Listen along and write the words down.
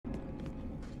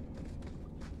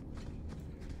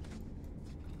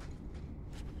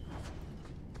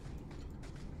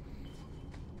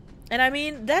And I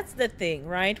mean, that's the thing,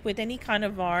 right? With any kind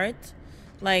of art,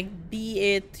 like,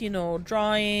 be it, you know,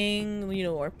 drawing, you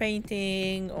know, or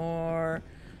painting, or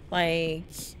like,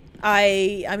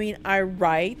 I mean, I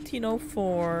write, you know,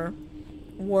 for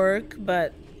work,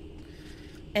 but,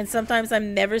 and sometimes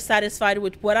I'm never satisfied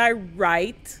with what I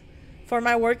write for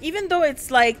my work, even though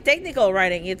it's like technical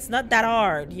writing, it's not that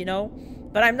hard, you know,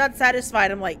 but I'm not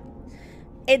satisfied. I'm like,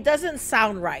 it doesn't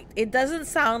sound right. It doesn't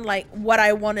sound like what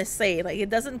I want to say. Like,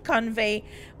 it doesn't convey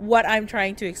what I'm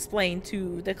trying to explain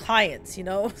to the clients, you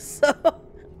know? So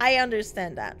I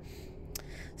understand that.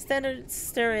 Standard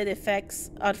steroid effects,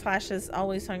 odd flashes,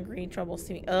 always hungry, trouble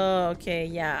sleeping. Oh, okay.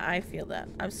 Yeah, I feel that.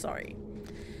 I'm sorry.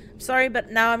 I'm sorry,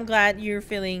 but now I'm glad you're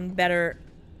feeling better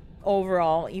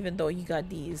overall, even though you got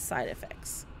these side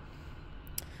effects.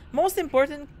 Most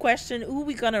important question, who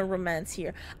we gonna romance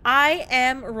here? I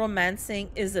am romancing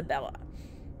Isabela.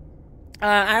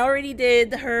 I already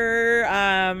did her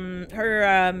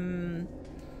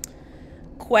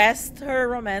quest, her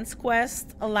romance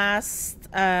quest last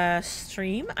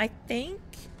stream, I think.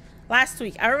 Last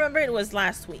week. I remember it was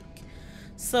last week.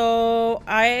 So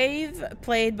I've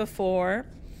played before,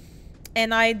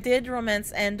 and I did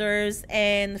romance Anders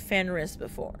and Fenris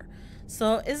before.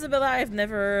 So Isabela, I've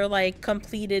never like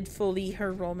completed fully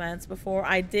her romance before.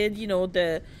 I did, you know,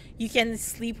 the you can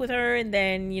sleep with her and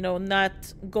then, you know,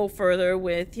 not go further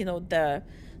with, you know, the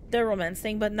romance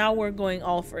thing, but now we're going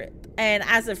all for it. And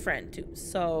as a friend too.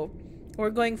 So we're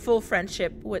going full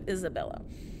friendship with Isabela.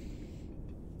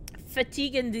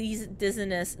 Fatigue and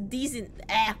dizziness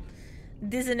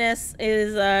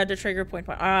is the trigger point.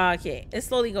 Okay, it's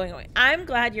slowly going away. I'm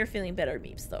glad you're feeling better,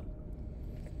 Meeps, though.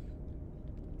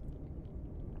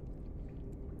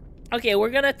 Okay, we're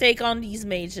gonna take on these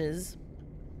mages.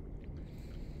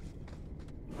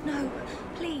 No,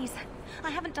 please. I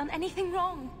haven't done anything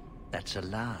wrong. That's a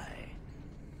lie.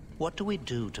 What do we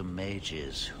do to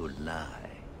mages who lie?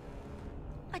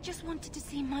 I just wanted to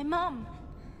see my mum.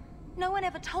 No one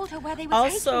ever told her where they were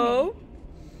taking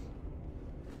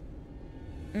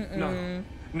me.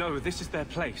 No, this is their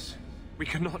place. We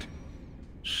cannot...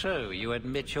 So, you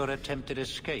admit your attempted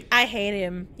escape? I hate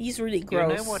him. He's really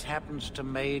gross. You know what happens to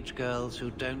mage girls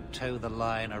who don't toe the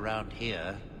line around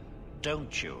here,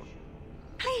 don't you?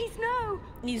 Please, no!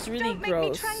 He's really Don't gross.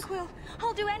 make me tranquil.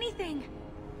 I'll do anything.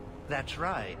 That's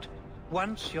right.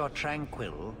 Once you're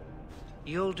tranquil,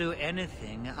 you'll do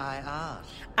anything I ask.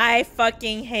 I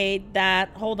fucking hate that.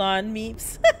 Hold on,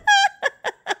 Meeps.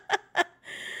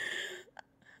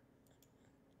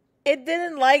 It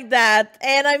didn't like that.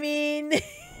 And I mean...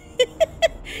 You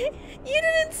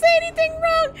didn't say anything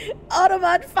wrong.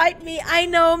 Automat, fight me. I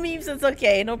know, Meeps. It's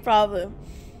okay. No problem.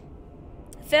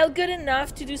 Felt good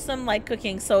enough to do some light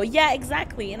cooking. So, yeah,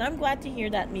 exactly. And I'm glad to hear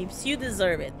that, Meeps. You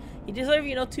deserve it. You deserve,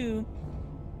 you know, to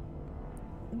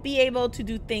be able to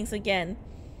do things again.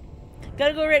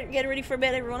 Gotta go get ready for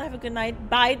bed. Everyone have a good night.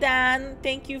 Bye, Dan.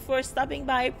 Thank you for stopping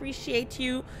by. Appreciate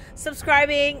you.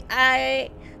 Subscribing.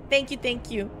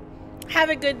 Thank you. Have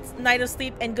a good night of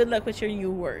sleep and good luck with your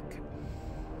new work.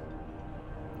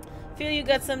 Feel you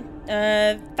got some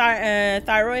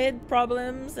thyroid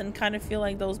problems and kind of feel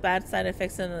like those bad side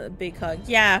effects and a big hug.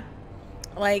 Yeah,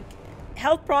 like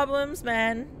health problems,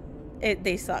 man.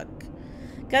 They suck.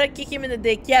 Gotta kick him in the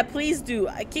dick. Yeah, please do.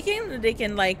 Kick him in the dick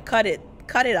and like cut it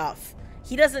off.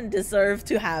 He doesn't deserve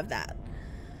to have that.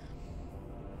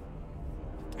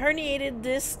 Herniated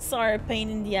discs are a pain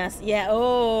in the ass. Yeah,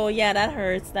 oh, yeah, that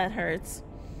hurts. That hurts.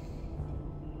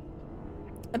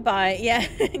 Bye. Yeah,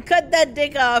 cut that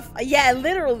dick off. Yeah,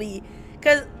 literally.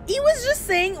 Because he was just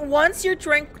saying, once you're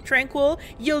tranquil,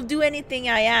 you'll do anything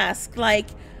I ask. Like,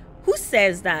 who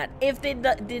says that? If they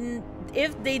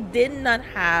did not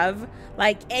have,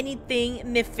 like, anything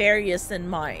nefarious in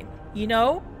mind. You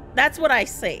know? That's what I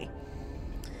say.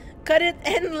 Cut it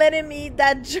and let him eat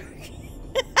that jerky.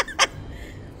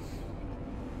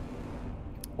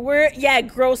 Yeah,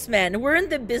 gross, man. We're in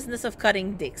the business of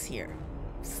cutting dicks here.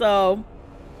 So,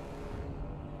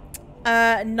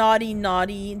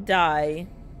 naughty, die.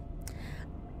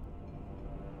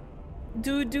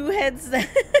 Do heads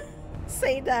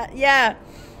say that. Yeah.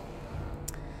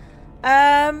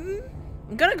 I'm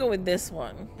gonna go with this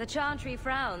one. The Chantry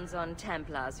frowns on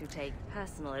Templars who take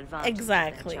personal advantage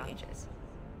exactly. of their charges.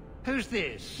 Who's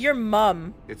this? Your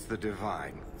mum. It's the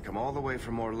Divine. Come all the way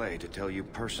from Orlais to tell you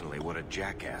personally what a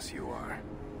jackass you are.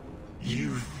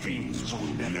 You fiends will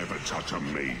never touch a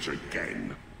mage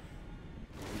again.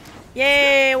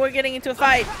 Yay, we're getting into a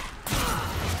fight.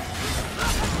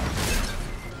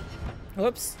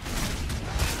 Whoops.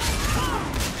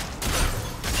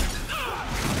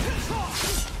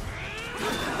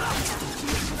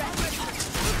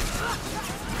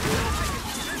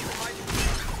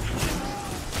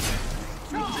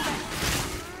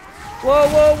 Whoa,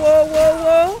 whoa, whoa, whoa,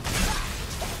 whoa.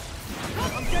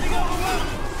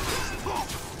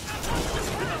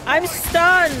 I'm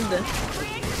stunned.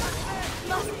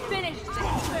 Must finish this. You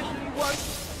won't.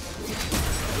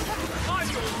 I'm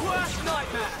your worst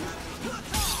nightmare!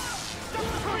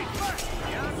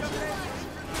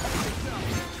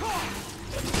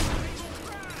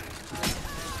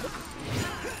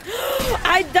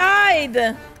 I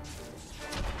died.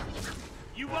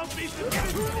 You won't be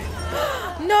forgiven!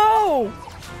 No.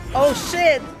 Oh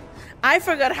shit. I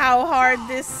forgot how hard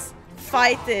this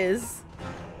fight is.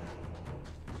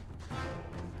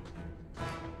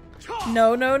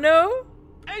 No, no, no.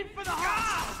 Aim for the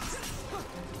heart!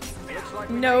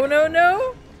 No, no,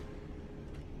 no.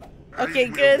 Okay,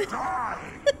 They good. will die.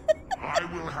 I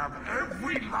will have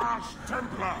every last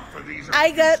Templar for these I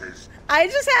abuses.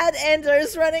 just had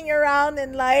Enders running around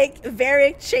and like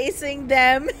Varric chasing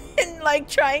them and like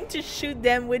trying to shoot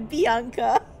them with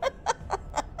Bianca.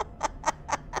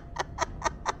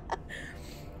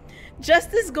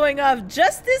 Justice going off.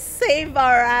 Justice save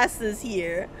our asses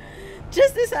here.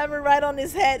 Justice hammer right on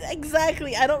his head.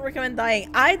 Exactly. I don't recommend dying.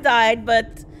 I died,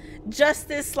 but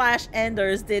Justice /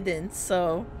 Enders didn't,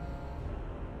 so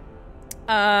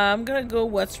I'm gonna go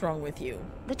what's wrong with you.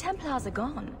 The Templars are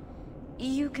gone.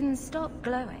 You can stop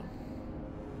glowing.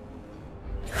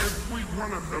 Every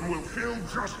one of them will feel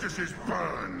Justice's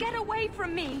burn. Get away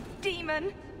from me,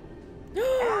 demon.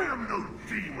 I am no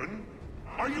demon.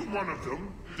 Are you one of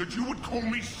them, that you would call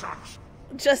me such?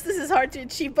 Justice is hard to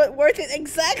achieve, but worth it.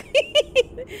 Exactly.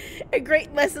 A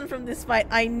great lesson from this fight.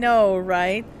 I know,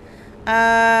 right?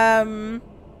 Gonna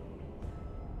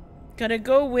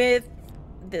go with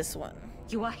this one.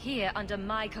 You are here under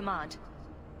my command.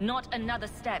 Not another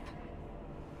step.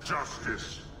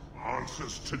 Justice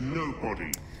answers to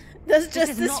nobody. Does This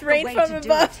is justice not the rain way from to do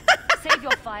above? it. Save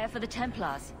your fire for the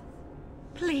Templars.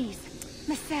 Please,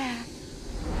 Messer.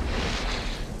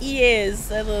 He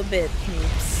is a little bit,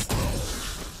 peeps.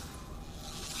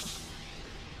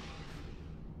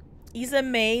 He's a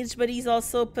mage, but he's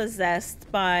also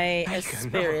possessed by a Baker,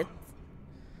 spirit.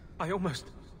 no. I almost...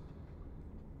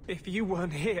 If you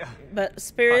weren't here... But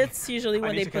spirits, usually I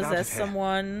when need they to get out of possess here.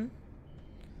 someone,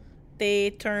 they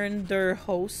turn their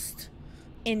host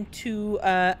into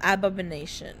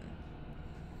abomination.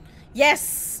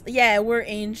 Yes! Yeah, we're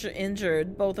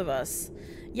injured, both of us.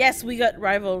 Yes, we got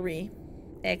rivalry.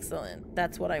 Excellent.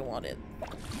 That's what I wanted.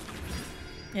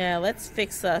 Yeah, let's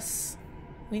fix us.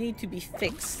 We need to be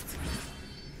fixed.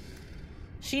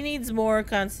 She needs more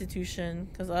constitution,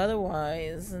 because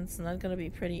otherwise it's not gonna be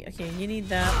pretty. Okay, you need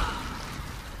that.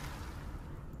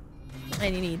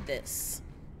 And you need this.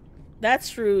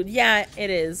 That's rude. Yeah, it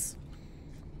is.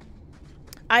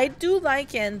 I do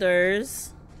like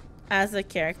Enders as a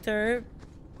character,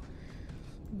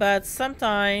 but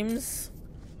sometimes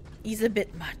he's a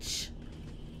bit much.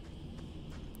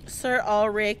 Sir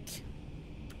Ulrich.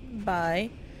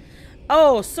 Bye.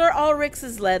 Oh, Sir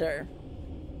Ulrich's letter.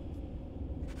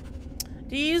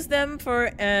 Do you use them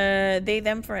for they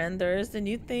them for Enders? The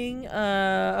new thing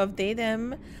of they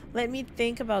them. Let me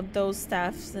think about those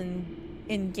staffs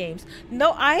in games.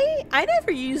 No, I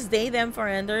never use they them for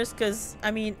Enders because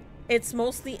I mean it's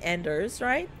mostly Enders,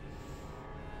 right?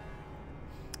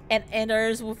 And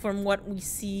Enders, from what we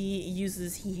see,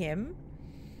 uses he him.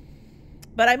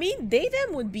 But I mean they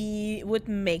them would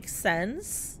make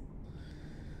sense.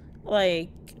 Like,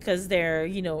 because they're,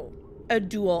 you know, a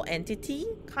dual entity,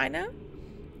 kind of.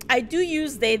 I do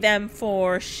use they, them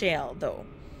for shell, though.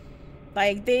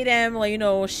 Like, they, them, like, you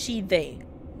know, she, they.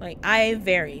 Like, I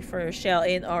vary for shell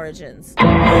in Origins.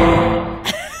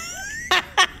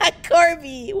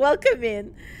 Corby, welcome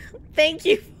in. Thank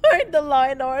you for the Law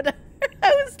and Order. I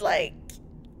was like,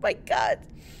 my God.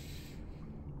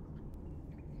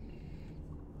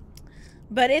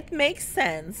 But it makes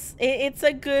sense. It's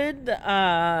a good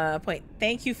point.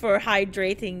 Thank you for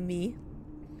hydrating me.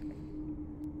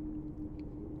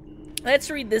 Let's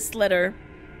read this letter.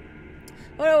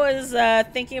 What I was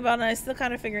thinking about, and I'm still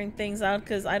kind of figuring things out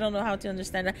because I don't know how to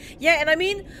understand that. Yeah, and I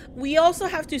mean, we also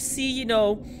have to see, you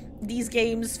know, these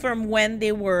games from when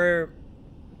they were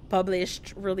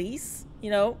published, release,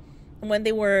 you know, when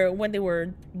they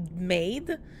were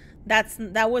made.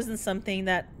 That wasn't something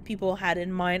that people had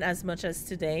in mind as much as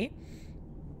today.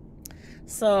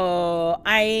 So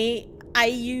I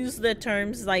use the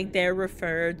terms like they're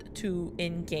referred to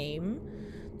in game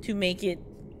to make it,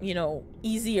 you know,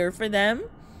 easier for them.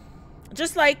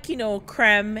 Just like, you know,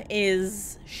 creme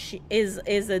is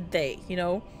a they, you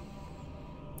know,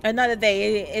 not a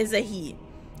they, is a he.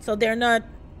 So they're not,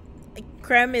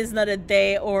 creme is not a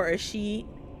they or a she.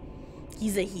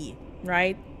 He's a he,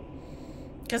 right?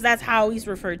 because that's how he's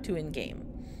referred to in game.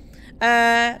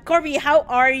 Corby, how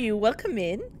are you? Welcome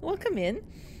in. Welcome in.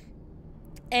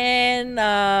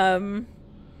 And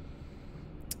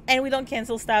we don't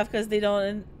cancel stuff because they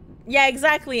don't. Yeah,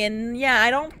 exactly. And yeah, I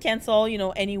don't cancel, you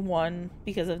know, anyone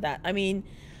because of that. I mean,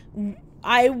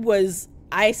 I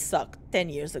sucked 10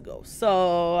 years ago.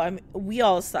 So I mean, we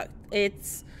all sucked.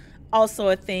 It's also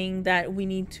a thing that we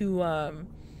need to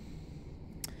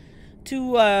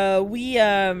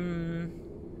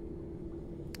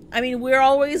I mean, we're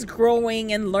always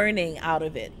growing and learning out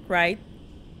of it, right?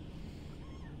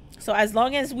 So as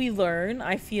long as we learn,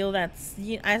 I feel that's,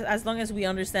 you know, as long as we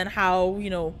understand how, you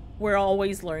know, we're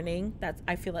always learning, that's,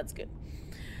 I feel that's good.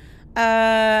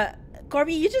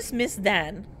 Corby, you just missed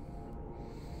Dan.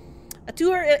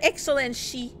 To Her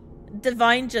Excellency,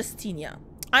 Divine Justinia,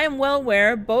 I am well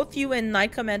aware both you and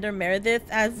Knight Commander Meredith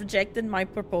have rejected my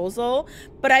proposal,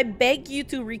 but I beg you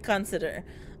to reconsider.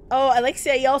 Oh,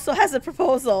 Alexia, he also has a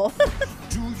proposal.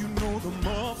 Do you know the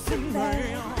Muffin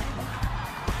Man?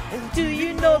 Oh, do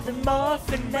you know the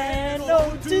Muffin Man?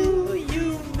 Oh, do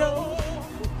you know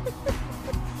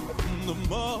The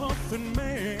Muffin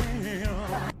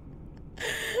Man.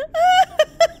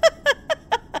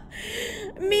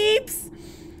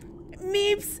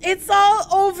 Meeps, it's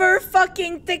all over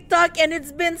fucking TikTok and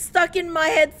it's been stuck in my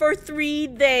head for 3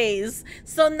 days.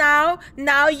 So now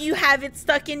you have it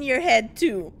stuck in your head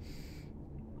too.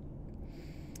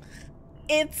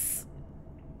 It's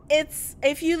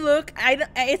if you look,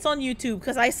 it's on YouTube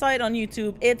because I saw it on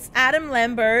YouTube. It's Adam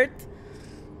Lambert.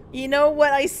 You know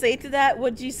what I say to that?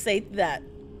 What'd you say to that?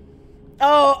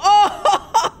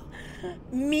 Oh,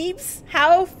 Meeps,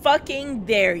 how fucking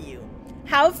dare you?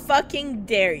 How fucking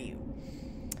dare you?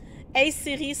 Hey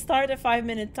Siri, start a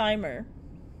 5-minute timer.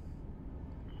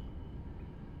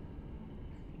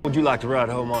 Would you like to ride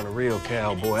home on a real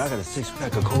cowboy? I got a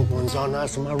 6-pack of cold ones all night,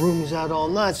 so my roomie's out all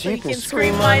night, so you can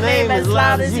scream my name as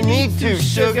loud as you need to,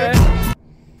 sugar.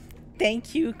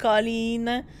 Thank you,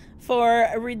 Colleen, for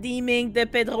redeeming the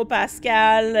Pedro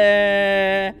Pascal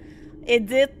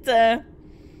edit.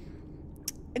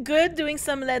 Good, doing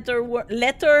some letter work.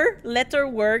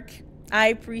 I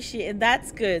appreciate it.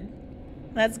 That's good.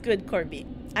 That's good, Corby.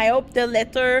 I hope the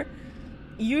letter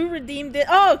you redeemed it.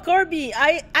 Oh, Corby,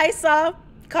 I saw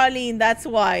Colleen. That's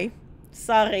why.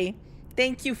 Sorry.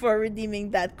 Thank you for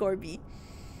redeeming that, Corby.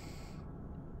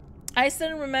 I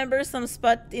still remember some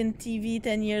spot in TV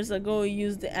 10 years ago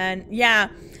used and yeah,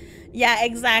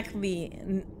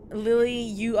 exactly. Lily,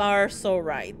 you are so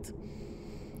right.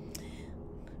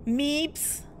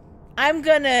 Meeps, I'm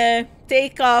gonna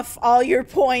take off all your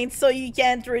points so you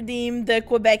can't redeem the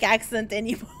Quebec accent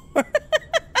anymore.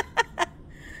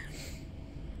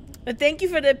 But thank you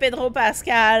for the Pedro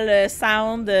Pascal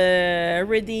sound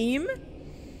redeem.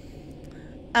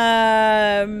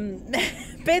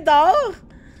 Pedro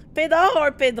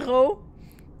or Pedro?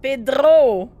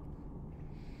 Pedro.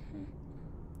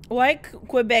 Why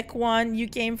Quebec one? You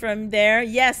came from there?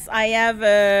 Yes, I have.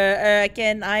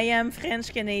 I am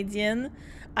French Canadian.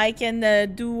 I can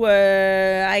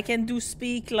do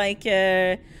speak like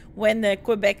when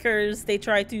Quebecers they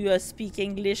try to speak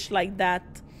English like that.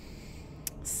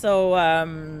 So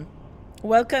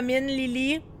welcome in,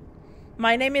 Lily.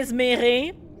 My name is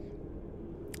Mary,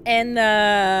 and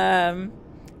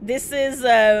this is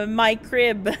my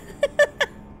crib.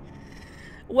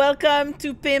 Welcome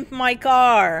to pimp my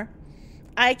car.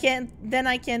 I can't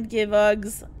give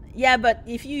hugs. Yeah, but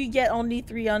if you get only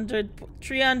 300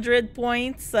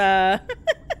 points,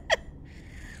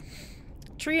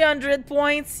 300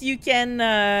 points, you can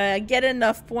get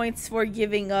enough points for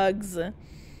giving hugs.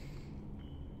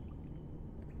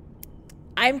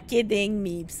 I'm kidding,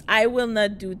 Meeps. I will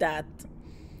not do that.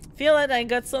 Feel that I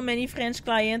got so many French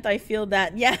clients. I feel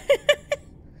that. Yeah.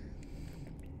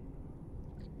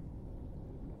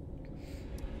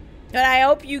 But I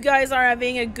hope you guys are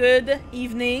having a good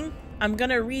evening. I'm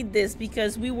gonna read this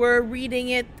because we were reading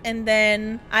it and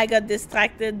then I got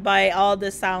distracted by all the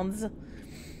sounds.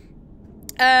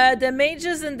 The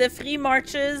mages in the free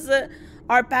marches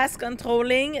are past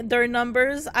controlling. Their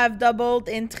numbers have doubled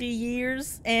in 3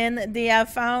 years and they have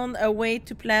found a way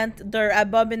to plant their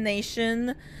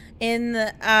abomination in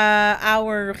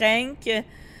our rank.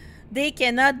 They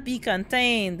cannot be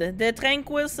contained. The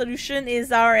tranquil solution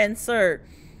is our answer.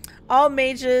 All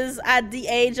mages at the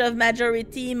age of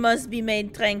majority must be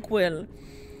made tranquil.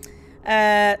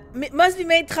 Must be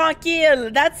made tranquille.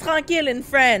 That's tranquille in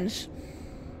French.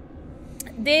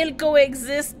 They'll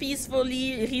coexist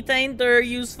peacefully, retain their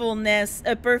usefulness,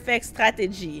 a perfect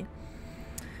strategy.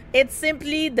 It's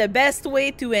simply the best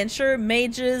way to ensure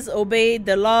mages obey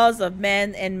the laws of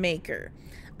man and maker.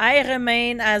 I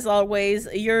remain, as always,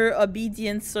 your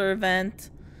obedient servant,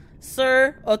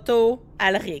 Sir Otto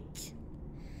Alric.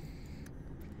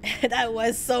 That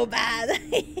was so bad.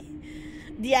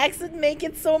 The accent make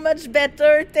it so much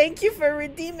better. Thank you for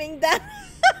redeeming that.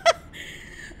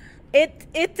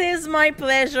 It is my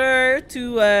pleasure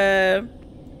to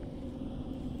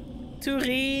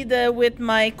read with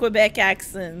my Quebec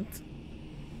accent.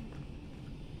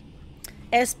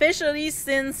 Especially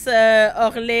since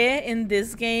Orlais in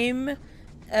this game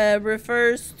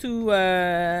refers to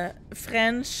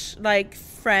French, like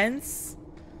France.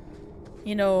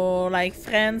 You know, like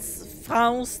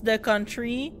France, the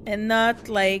country, and not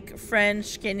like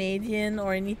French, Canadian,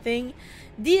 or anything.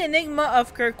 The Enigma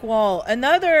of Kirkwall.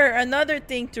 Another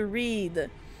thing to read.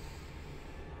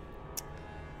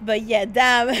 But yeah,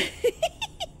 damn. I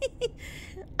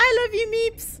love you,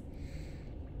 Meeps.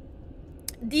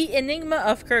 The Enigma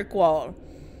of Kirkwall.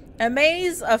 A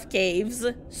maze of caves,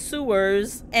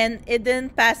 sewers, and hidden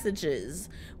passages.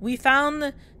 We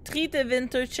found 3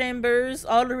 Tevinter chambers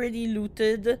already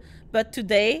looted, but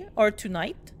today, or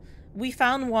tonight, we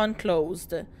found one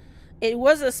closed. It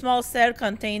was a small cell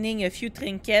containing a few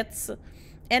trinkets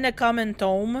and a common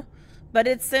tome, but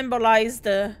it symbolized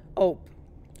hope.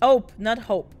 Hope, not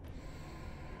hope.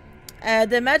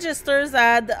 The Magisters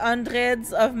had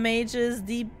hundreds of mages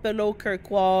deep below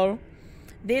Kirkwall.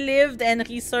 They lived and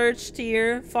researched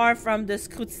here, far from the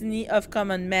scrutiny of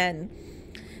common men.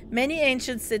 Many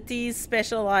ancient cities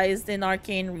specialized in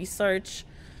arcane research,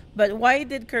 but why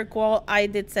did Kirkwall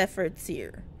hide its efforts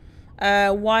here?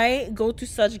 Why go to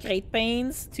such great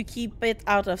pains to keep it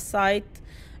out of sight?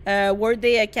 Were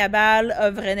they a cabal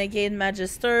of renegade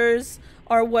magisters,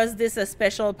 or was this a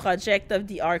special project of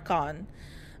the Archon?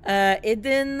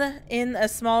 Hidden in a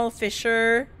small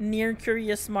fissure near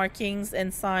curious markings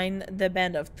and sign the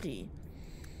Band of 3.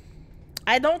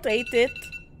 I don't hate it.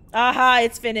 Aha,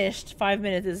 it's finished. 5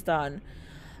 minutes is done.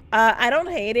 I don't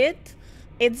hate it.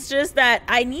 It's just that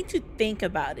I need to think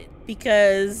about it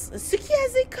because Suki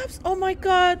has hiccups. Oh my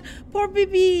god, poor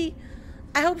baby.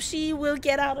 I hope she will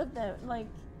get out of them. Like,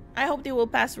 I hope they will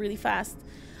pass really fast.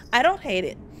 I don't hate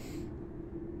it.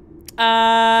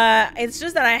 It's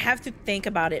just that I have to think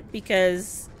about it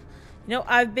because, you know,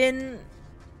 I've been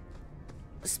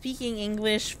speaking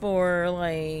English for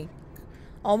like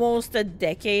almost a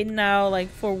decade now, like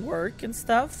for work and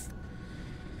stuff.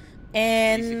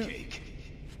 And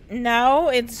now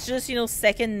it's just, you know,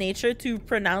 second nature to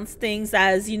pronounce things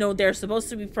as, you know, they're supposed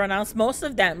to be pronounced. Most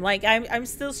of them, like I'm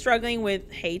still struggling with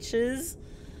H's,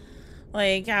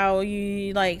 like how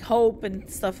you like hope and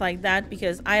stuff like that,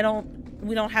 because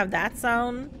we don't have that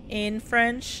sound in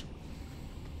French.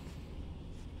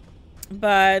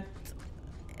 But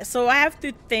so I have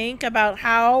to think about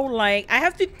how, like, I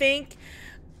have to think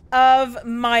of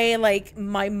my, like,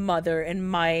 my mother and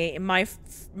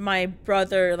my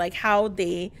brother, like how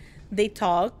they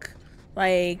talk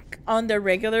like on the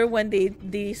regular when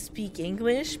they speak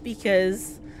English,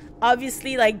 because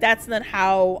obviously, like, that's not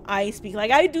how I speak.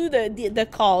 Like, I do the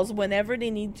calls whenever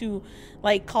they need to,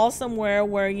 like, call somewhere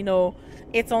where, you know,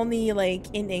 it's only like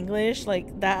in English,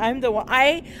 like that. I'm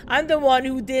the one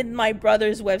who did my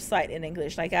brother's website in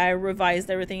English. Like, I revised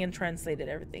everything and translated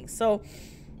everything. So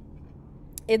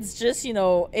it's just, you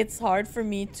know, it's hard for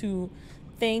me to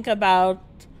think about,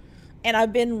 and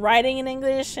I've been writing in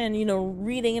English and, you know,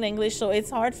 reading in English, so it's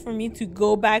hard for me to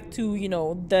go back to, you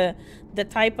know, the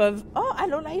type of, oh,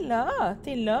 allô Layla,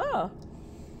 t'es là.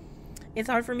 It's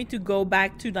hard for me to go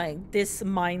back to, like, this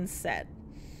mindset.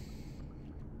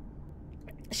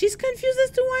 She's confused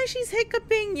as to why she's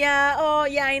hiccuping. Yeah, oh,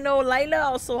 yeah, I know. Layla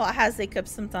also has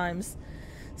hiccups sometimes.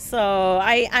 So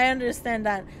I understand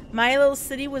that. My little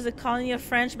city was a colony of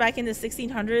French back in the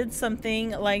 1600s,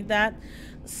 something like that.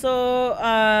 So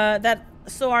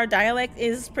so our dialect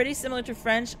is pretty similar to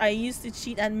French. I used to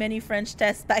cheat at many French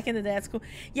tests back in the day at school.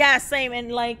 Yeah, same.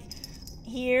 And like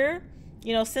here,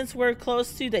 you know, since we're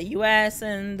close to the US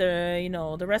and the, you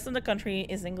know, the rest of the country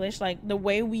is English, like the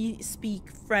way we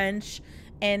speak French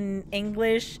and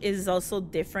English is also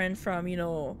different from, you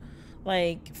know,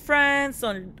 like France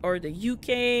or the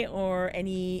UK or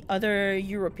any other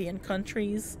European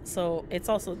countries. So it's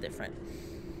also different.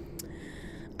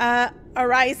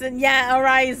 Horizon. Yeah,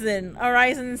 Horizon.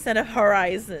 Horizon instead of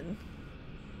Horizon.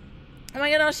 Oh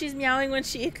my god, no, she's meowing when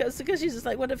she hiccups because she's just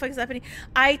like, what the fuck is happening?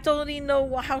 I totally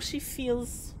know how she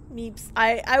feels, Meeps.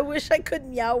 I wish I could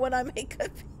meow when I'm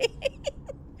hiccuping.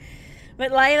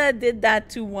 But Lila did that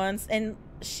too once, and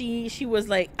she was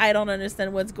like, I don't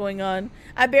understand what's going on.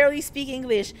 I barely speak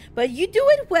English, but you do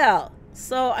it well.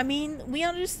 So, I mean, we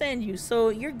understand you, so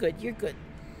you're good. You're good.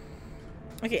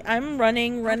 Okay, I'm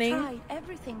running. I tried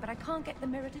everything, but I can't get the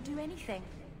mirror to do anything.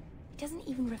 It doesn't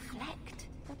even reflect.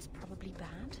 That's probably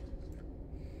bad.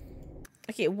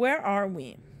 Okay, where are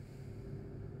we?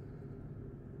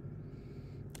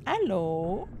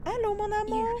 Hello? Hello, mon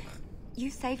amour?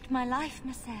 You saved my life,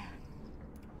 Messer.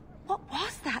 What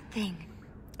was that thing?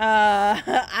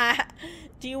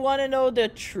 Do you want to know the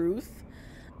truth?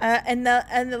 And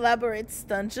elaborate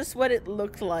stunt, just what it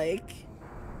looked like.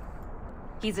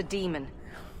 He's a demon,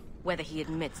 whether he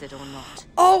admits it or not.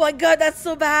 Oh my god, that's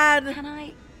so bad! Can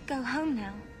I go home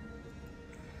now?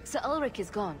 Sir Ulrich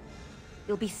is gone.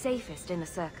 You'll be safest in the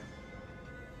circle.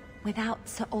 Without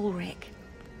Sir Ulrich,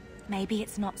 maybe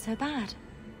it's not so bad.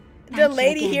 The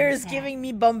lady here is giving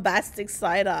me bombastic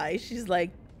side eye. She's like,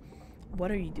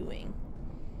 what are you doing?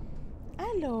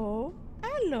 Hello?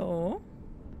 Hello?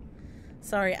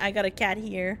 Sorry, I got a cat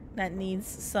here that needs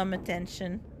some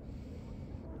attention.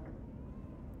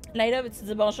 Later, veux-tu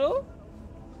dire bonjour?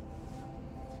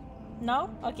 No?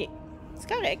 Okay. C'est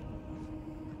correct.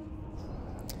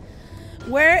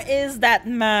 Where is that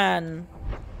man?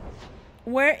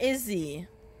 Where is he?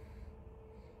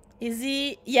 Is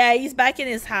he? Yeah, he's back in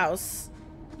his house.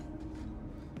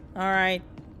 Alright.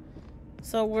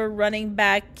 So we're running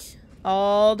back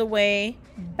all the way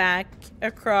back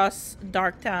across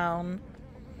Darktown.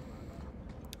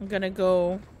 I'm gonna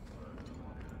go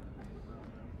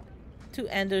to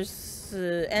Enders's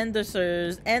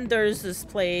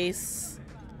place.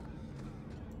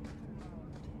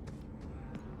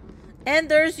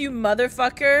 Enders, you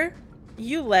motherfucker.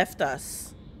 You left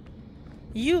us.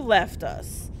 You left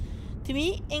us. To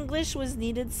me, English was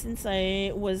needed since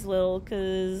I was little,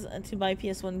 because to buy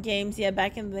PS1 games, yeah,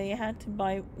 back in the day I had to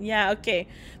buy, yeah, okay,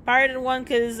 pirated one,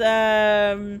 because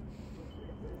there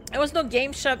was no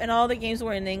game shop and all the games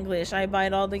were in English. I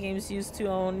bought all the games used to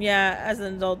own, yeah, as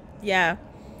an adult, yeah.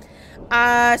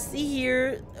 See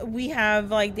here, we have,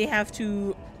 like, they have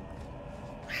to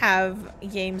have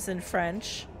games in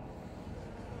French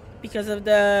because of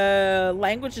the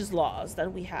languages laws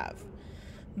that we have.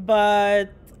 But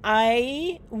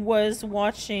I was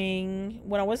watching,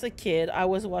 when I was a kid, I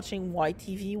was watching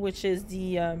YTV, which is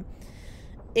the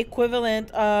equivalent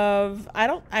of, I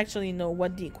don't actually know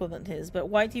what the equivalent is,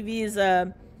 but YTV is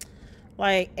a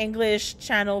like English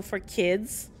channel for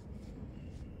kids.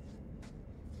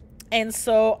 And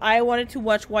so I wanted to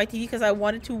watch YTV because I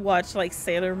wanted to watch like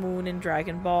Sailor Moon and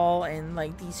Dragon Ball and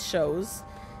like these shows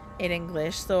in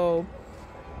English. So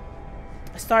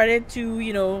I started to,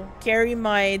 you know, carry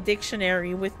my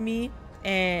dictionary with me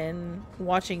and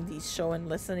watching these shows and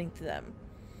listening to them.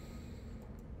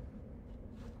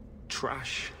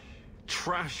 Trash.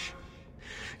 Trash.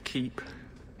 Keep.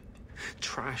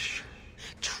 Trash.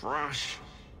 Trash.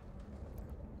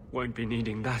 Won't be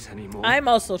needing that anymore. I'm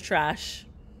also trash.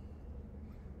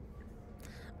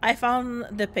 I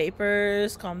found the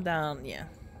papers. Calm down. Yeah.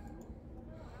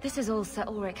 This is all Sir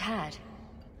Ulrich had.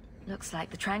 Looks like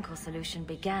the Tranquil solution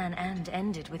began and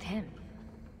ended with him.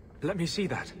 Let me see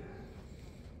that.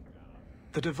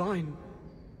 The Divine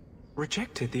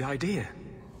rejected the idea.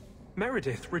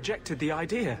 Meredith rejected the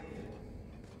idea.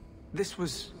 This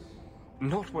was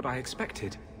not what I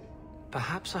expected.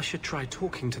 Perhaps I should try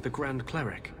talking to the Grand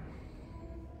Cleric.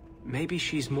 Maybe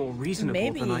she's more reasonable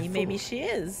than I thought. Maybe she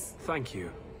is. Thank you.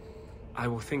 I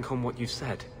will think on what you've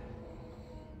said.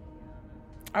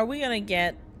 Are we gonna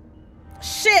get...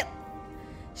 Shit!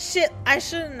 Shit, I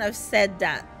shouldn't have said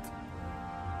that.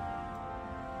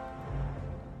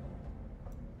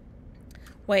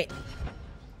 Wait.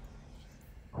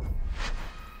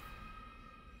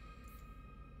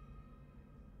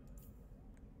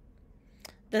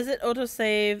 Does it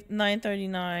autosave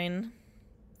 939?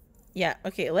 Yeah,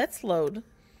 okay, let's load.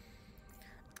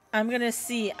 I'm gonna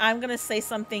see. I'm gonna say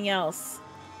something else.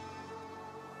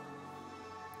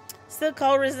 Still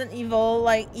call Resident Evil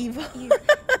like evil.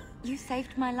 You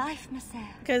saved my life, Messer.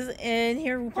 Because in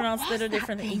here we pronounce it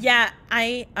differently. Yeah,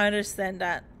 I understand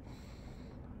that.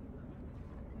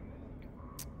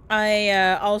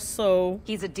 I also...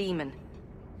 He's a demon,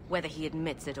 whether he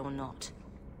admits it or not.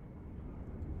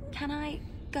 Can I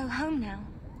go home now?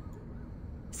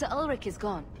 Sir Ulrich is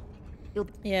gone.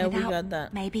 Yeah, we got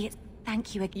that. Maybe it's...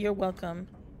 Thank you again. You're welcome.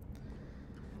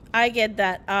 I get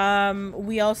that.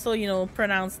 We also, you know,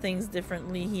 pronounce things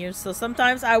differently here. So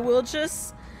sometimes I will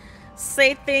just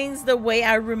say things the way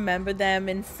I remember them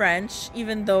in French,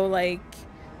 even though, like,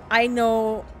 I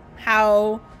know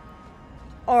how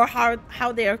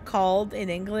they are called in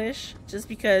English, just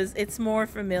because it's more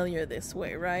familiar this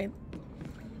way, right?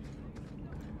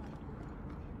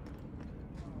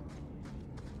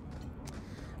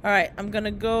 All right, I'm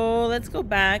gonna go. Let's go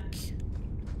back.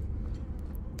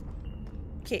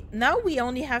 Okay, now we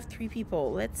only have 3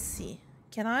 people. Let's see.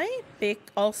 Can I pick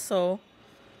also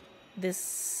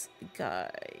this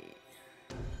guy?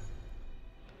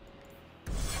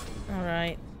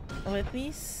 Alright. Let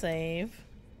me save.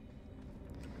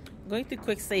 I'm going to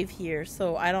quick save here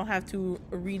so I don't have to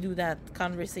redo that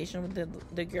conversation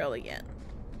with the girl again.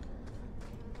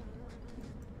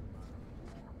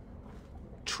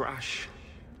 Trash.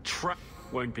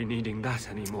 Won't be needing that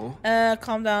anymore.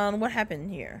 Calm down. What happened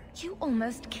here? You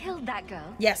almost killed that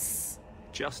girl. Yes.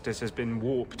 Justice has been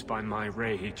warped by my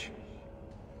rage.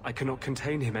 I cannot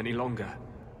contain him any longer.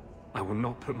 I will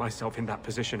not put myself in that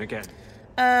position again.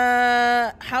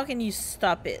 How can you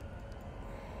stop it?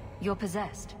 You're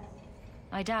possessed.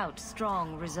 I doubt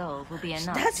strong resolve will be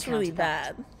enough. That's to really counter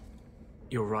that. bad.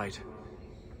 You're right.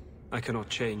 I cannot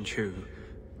change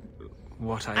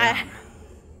what I am.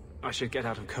 I should get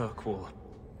out of Kirkwall.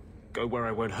 Go where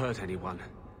I won't hurt anyone.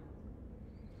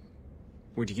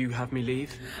 Would you have me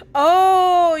leave?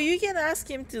 Oh, you can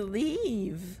ask him to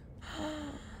leave.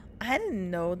 I didn't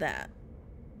know that.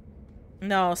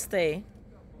 No, stay.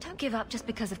 Don't give up just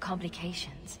because of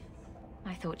complications.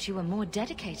 I thought you were more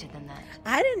dedicated than that.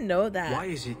 I didn't know that. Why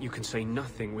is it you can say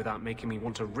nothing without making me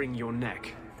want to wring your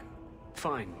neck?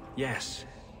 Fine, yes.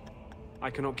 I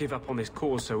cannot give up on this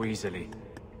cause so easily.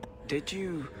 Did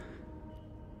you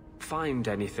find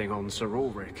anything on Sir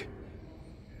Ulrich?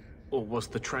 Or was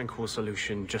the tranquil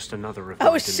solution just another of my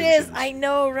delusions? Shiz, I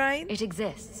know, right? It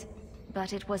exists,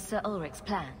 but it was Sir Ulrich's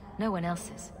plan, no one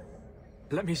else's.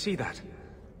 Let me see that.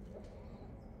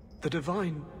 The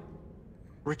Divine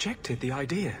rejected the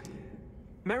idea.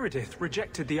 Meredith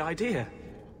rejected the idea.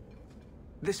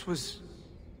 This was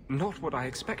not what I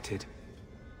expected.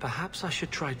 Perhaps I should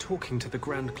try talking to the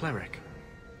Grand Cleric.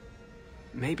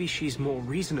 Maybe she's more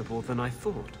reasonable than I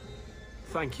thought.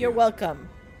 Thank you. You're welcome.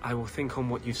 I will think on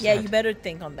what you said. Yeah, you better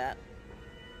think on that.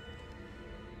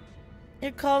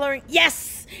 You're coloring.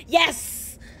 Yes!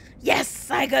 Yes! Yes!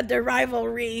 I got the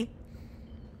rivalry.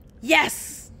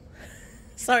 Yes!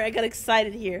 Sorry, I got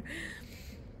excited here.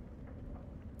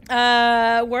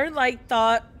 Word like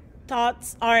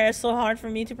thoughts are so hard for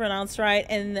me to pronounce right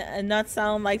and not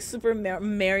sound like Super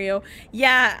Mario.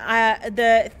 Yeah,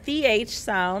 the TH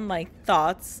sound like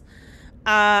thoughts.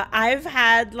 I've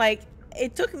had like,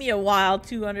 it took me a while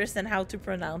to understand how to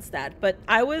pronounce that, but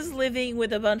I was living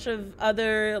with a bunch of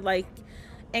other like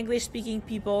English speaking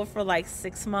people for like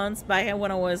 6 months back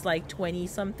when I was like 20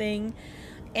 something,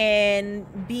 and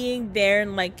being there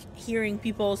and like hearing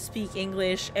people speak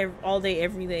English all day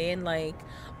every day and like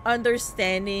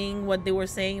understanding what they were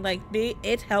saying, like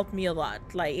it helped me a lot.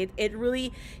 Like it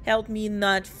really helped me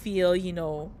not feel, you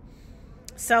know,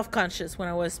 self-conscious when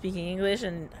I was speaking English,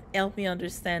 and helped me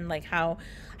understand like how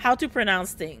to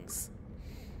pronounce things.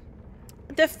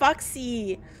 The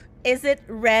Foxy, is it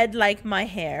red like my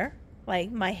hair?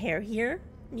 Like my hair here?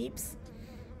 Meeps.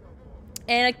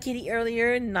 And a kitty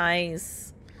earlier,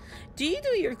 nice. Do you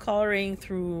do your coloring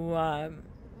through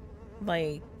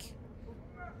like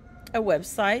a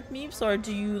website, Meeps, or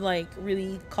do you like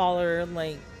really color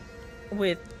like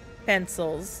with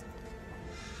pencils?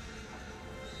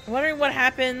 I'm wondering what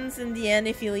happens in the end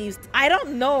if he leaves. I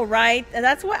don't know, right? And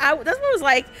that's what I was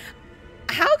like.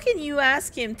 How can you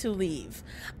ask him to leave?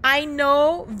 I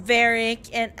know Varric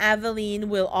and Aveline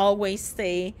will always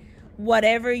say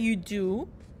whatever you do,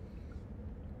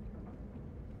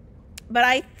 but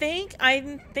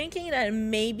I'm thinking that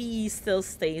maybe he still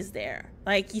stays there.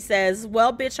 Like he says,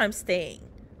 "Well, bitch, I'm staying."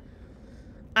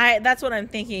 That's what I'm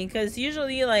thinking, because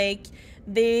usually like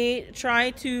they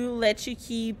try to let you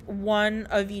keep one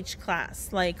of each class,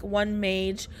 like one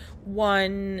mage,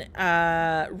 one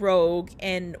rogue,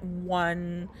 and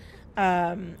one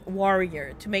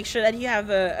warrior, to make sure that you have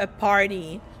a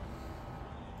party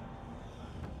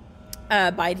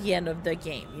by the end of the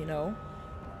game, you know.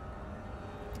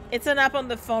 It's an app on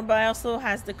the phone, but it also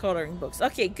has the coloring books.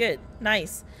 Okay, good,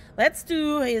 nice. Let's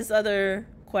do his other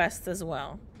quest as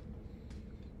well.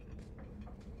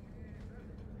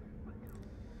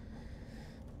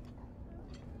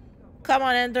 Come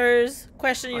on, Enders.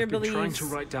 Question your beliefs. I've been trying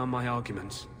to write down my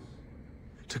arguments.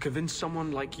 To convince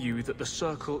someone like you that the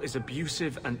Circle is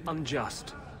abusive and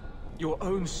unjust. Your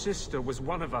own sister was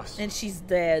one of us. And she's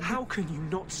dead. How can you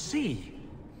not see?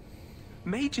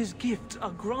 Mage's gifts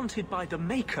are granted by the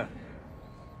Maker.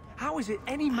 How is it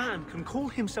any man can call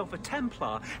himself a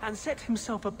Templar and set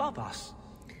himself above us?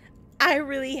 I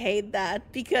really hate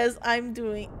that, because I'm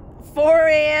doing 4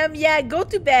 a.m. Yeah, go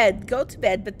to bed. Go to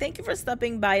bed. But thank you for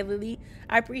stopping by, Lily.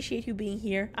 I appreciate you being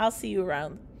here. I'll see you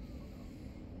around.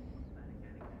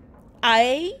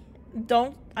 I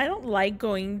don't don't like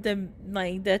going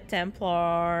the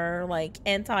Templar like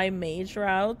anti-mage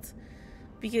route,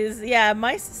 because yeah,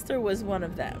 my sister was one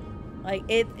of them. Like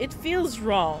it feels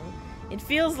wrong. It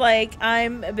feels like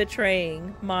I'm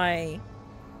betraying my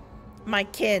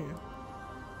kin.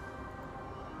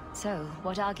 So,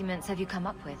 what arguments have you come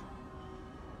up with?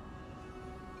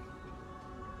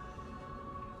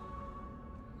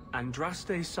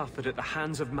 Andraste suffered at the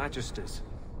hands of Magisters.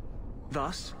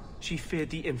 Thus, she feared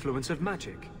the influence of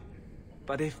magic.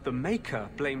 But if the Maker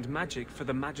blamed magic for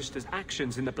the Magister's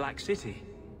actions in the Black City,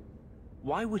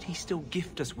 why would he still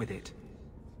gift us with it?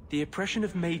 The oppression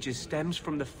of mages stems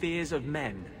from the fears of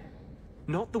men,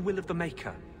 not the will of the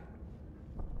Maker.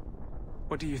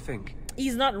 What do you think?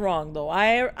 He's not wrong, though.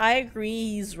 I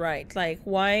agree he's right. Like,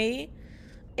 why,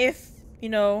 if, you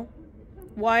know,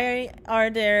 why are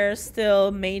there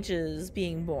still mages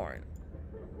being born?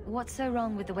 What's so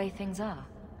wrong with the way things are?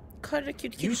 Cut a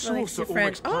cute You saw Sir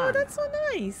Ulrich's Oh, plan. that's so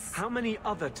nice. How many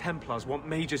other Templars want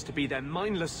mages to be their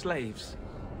mindless slaves?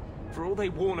 For all they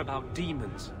warn about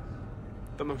demons,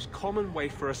 the most common way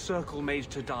for a circle mage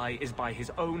to die is by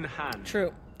his own hand.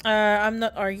 True. I'm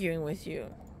not arguing with you.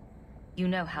 You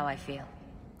know how I feel.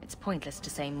 It's pointless to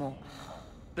say more.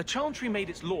 The Chantry made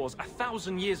its laws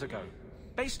 1,000 years ago,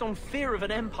 based on fear of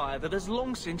an empire that has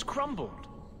long since crumbled.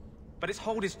 But its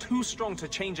hold is too strong to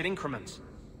change in increments.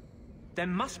 There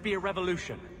must be a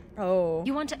revolution. Oh.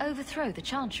 You want to overthrow the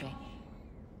Chantry?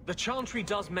 The Chantry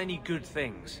does many good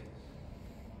things.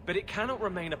 But it cannot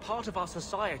remain a part of our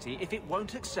society if it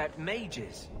won't accept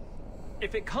mages.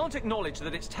 If it can't acknowledge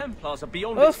that its Templars are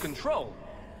beyond its control,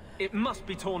 it must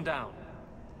be torn down.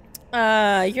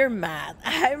 You're mad.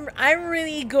 I'm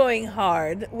really going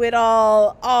hard with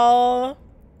all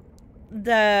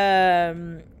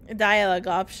the dialogue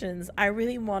options. I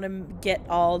really want to get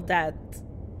all that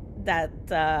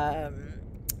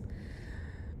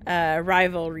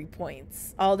rivalry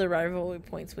points, all the rivalry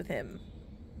points with him.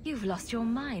 You've lost your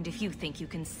mind if you think you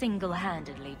can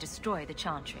single-handedly destroy the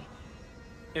Chantry.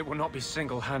 It will not be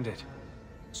single-handed.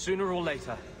 Sooner or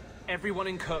later, everyone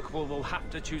in Kirkwall will have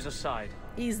to choose a side.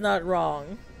 He's not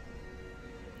wrong.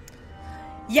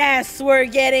 Yes, we're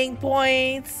getting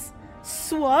points.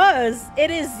 Swaz, it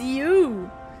is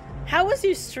you. How was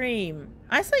your stream?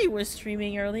 I saw you were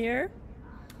streaming earlier.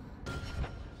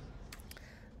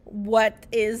 What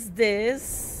is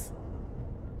this?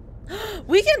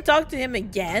 We can talk to him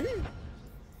again?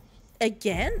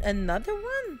 Again? Another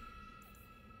one?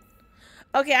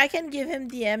 Okay, I can give him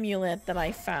the amulet that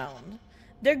I found.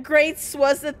 The Great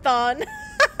Swazathon.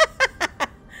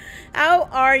 How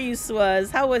are you,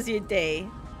 Swaz? How was your day?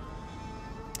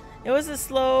 It was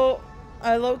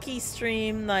a low-key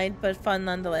stream night, but fun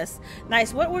nonetheless.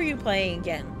 Nice. What were you playing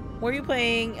again? Were you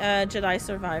playing Jedi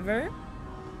Survivor?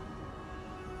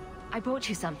 I brought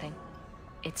you something.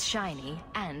 It's shiny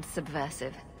and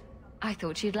subversive. I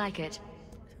thought you'd like it.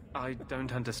 I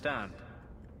don't understand.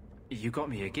 You got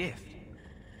me a gift.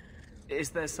 Is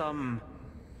there some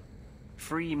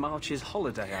free Marches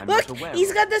holiday I'm Look, not aware he's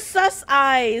of? got the sus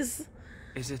eyes.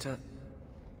 Is it a...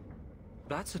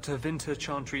 That's a Tevinter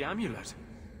Chantry amulet.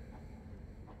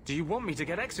 Do you want me to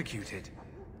get executed?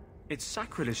 It's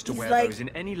sacrilege to wear those in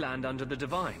any land under the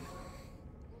Divine.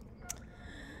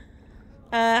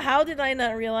 How did I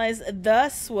not realize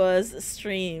thus was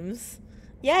streams?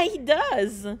 Yeah, he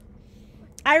does.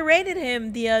 I rated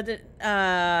him the other...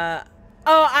 oh,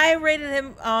 I rated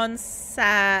him on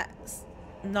Sunday.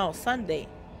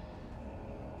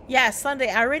 Yeah, Sunday.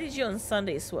 I rated you on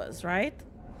Sunday, Swaz, right?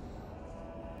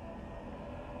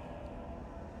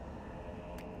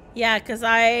 Yeah, because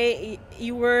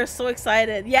you were so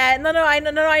excited. Yeah, no,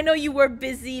 I know you were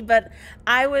busy, but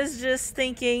I was just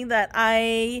thinking that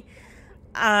I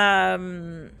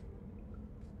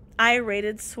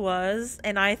rated Swaz,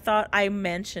 and I thought I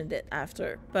mentioned it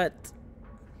after, but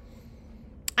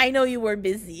I know you were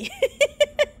busy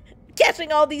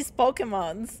catching all these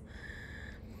Pokemons.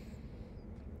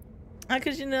 How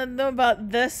could you not know about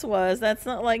this was? That's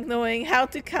not like knowing how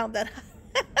to count that.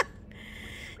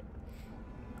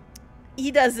 He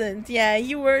doesn't. Yeah,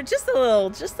 you were just a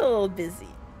little busy.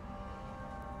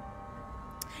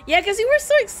 Yeah, because you were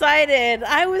so excited.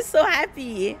 I was so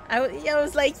happy. I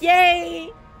was like,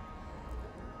 yay!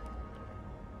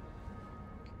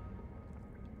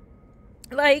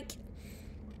 Like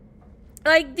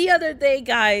the other day,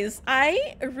 guys,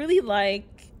 I really like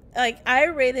I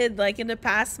rated like in the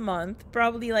past month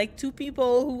probably like 2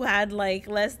 people who had like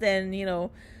less than, you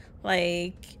know,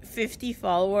 like 50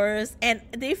 followers, and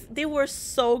they were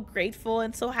so grateful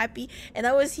and so happy, and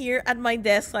I was here at my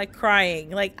desk like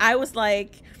crying. Like I was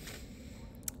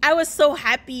so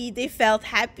happy. They felt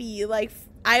happy. Like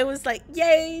I was like,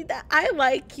 yay, that I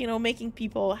like, you know, making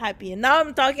people happy. And now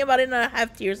I'm talking about it and I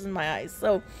have tears in my eyes.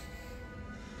 So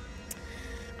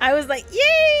I was like,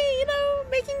 yay, you know,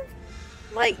 making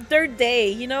like their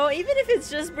day, you know, even if it's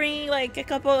just bringing like a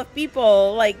couple of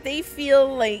people, like they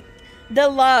feel like the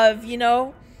love, you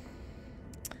know.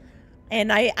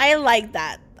 And I like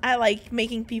that. I like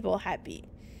making people happy.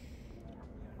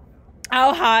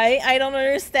 Ohio, I don't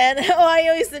understand.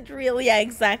 Ohio isn't really, yeah,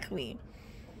 exactly.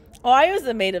 Ohio is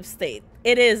a made-up state.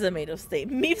 It is a made-up state.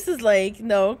 Meeps is like,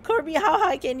 no, Corby, how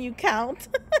high can you count?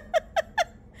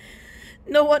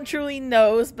 No one truly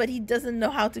knows, but he doesn't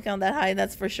know how to count that high,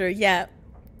 that's for sure. Yeah,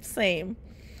 same.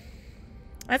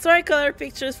 That's why I color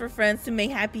pictures for friends to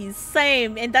make happy.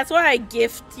 Same. And that's why I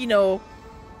gift, you know,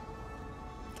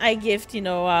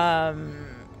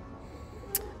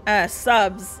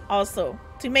 subs also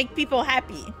to make people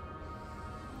happy.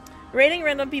 Rating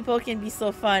random people can be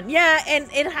so fun. Yeah, and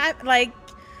it had like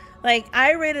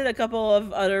I rated a couple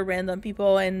of other random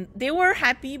people and they were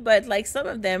happy, but like some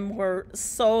of them were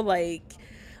so like,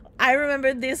 I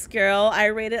remember this girl I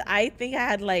rated, I think I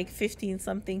had like 15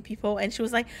 something people, and she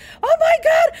was like, oh my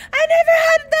god, I never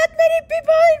had that many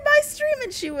people in my stream,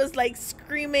 and she was like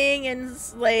screaming and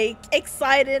like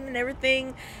excited and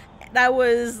everything. That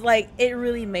was like, it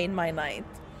really made my night.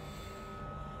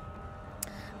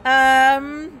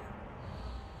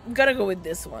 Gotta go with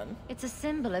this one. It's a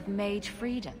symbol of mage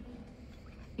freedom.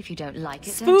 If you don't like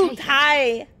it, Spooked, don't take it.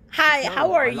 hi. Hi, No,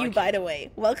 how are I you, like by it. the way?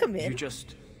 Welcome in. You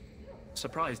just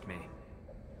surprised me.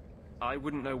 I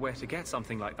wouldn't know where to get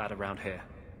something like that around here.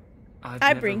 I've I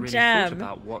never bring really jam. thought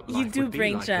about what You life do would be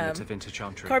bring like jam. with a vintage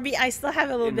archery. Corby, I still have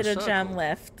a little In the bit of jam circle,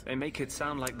 left. They make it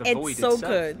sound like the It's void so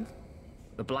itself. good.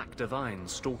 The black divine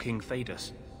stalking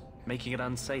Thadus, making it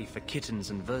unsafe for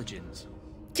kittens and virgins.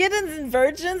 Kittens and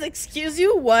virgins? Excuse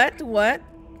you? What? What?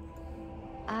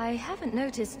 I haven't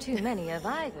noticed too many of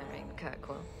either in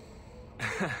Kirkwall.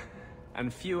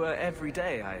 And fewer every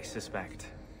day, I suspect.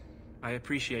 I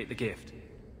appreciate the gift.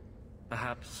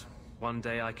 Perhaps one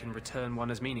day I can return one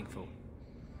as meaningful.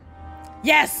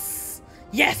 Yes!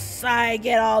 Yes! I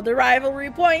get all the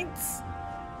rivalry points!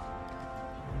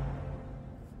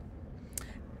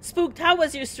 Spooked, how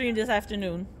was your stream this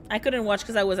afternoon? I couldn't watch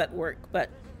because I was at work, but...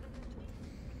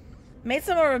 Made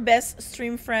some of our best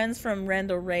stream friends from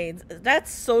rando raids.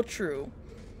 That's so true.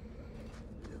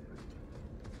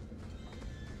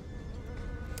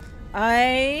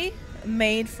 I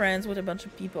made friends with a bunch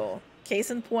of people.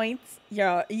 Case in point,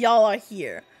 y'all are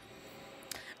here.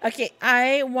 Okay,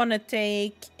 I want to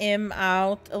take him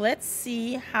out. Let's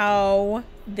see how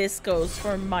this goes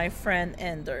for my friend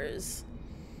Enders.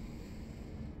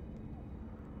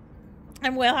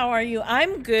 I'm well, how are you?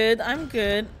 I'm good, I'm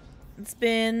good. It's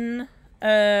been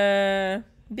a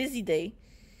busy day.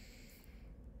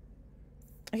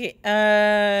 Okay,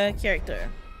 character.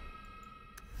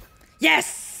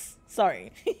 Yes!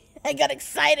 Sorry. I got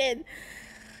excited.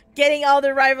 Getting all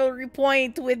the rivalry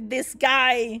point with this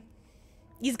guy.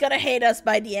 He's gonna hate us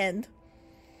by the end.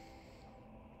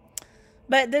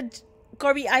 But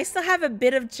Corby, I still have a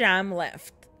bit of jam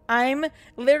left. I'm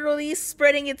literally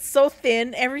spreading it so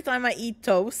thin every time I eat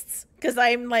toasts. Because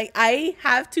I'm like, I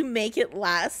have to make it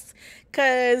last.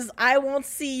 Because I won't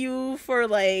see you for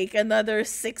like another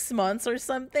 6 months or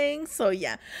something. So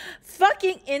yeah.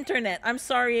 Fucking internet. I'm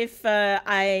sorry if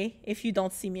you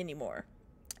don't see me anymore.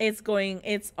 It's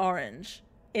orange.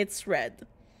 It's red.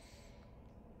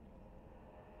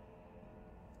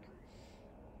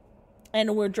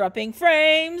 And we're dropping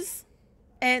frames.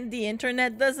 And the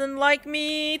internet doesn't like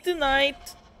me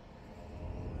tonight.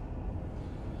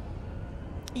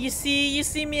 You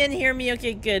see me and hear me?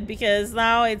 Okay, good. Because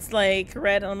now it's like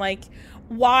red. I'm like,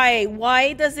 why?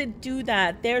 Why does it do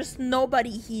that? There's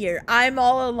nobody here. I'm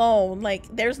all alone.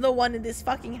 Like, there's no one in this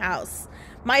fucking house.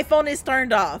 My phone is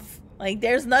turned off. Like,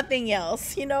 there's nothing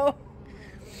else, you know?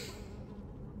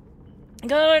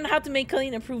 Gotta learn how to make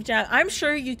clean approved jam. I'm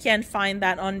sure you can find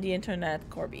that on the internet,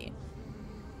 Corby.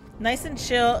 Nice and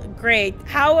chill. Great.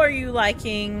 How are you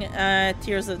liking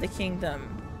Tears of the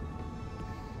Kingdom?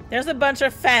 There's a bunch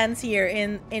of fans here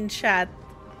in chat,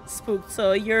 Spooked.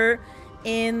 So you're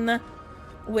in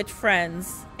with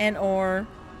friends and or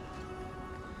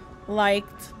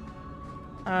liked,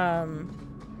 you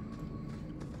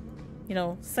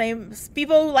know, same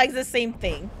people who like the same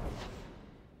thing.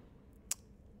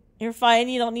 You're fine.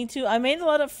 You don't need to. I made a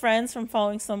lot of friends from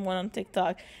following someone on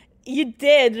TikTok. You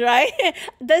did, right?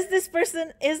 Is this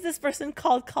person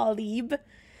called Khalib?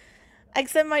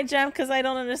 Accept my jam because I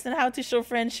don't understand how to show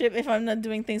friendship if I'm not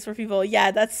doing things for people.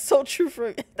 Yeah, that's so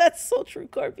true. That's so true,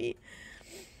 Corby.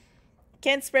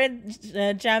 Can't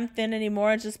spread jam thin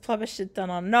anymore. Just plop a shit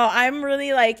ton on. No, I'm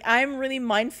really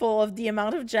mindful of the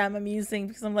amount of jam I'm using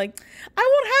because I'm like, I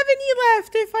won't have any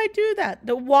left if I do that.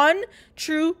 The one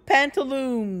true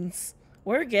pantaloons.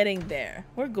 We're getting there.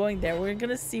 We're going there. We're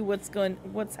gonna see what's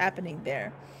happening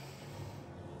there.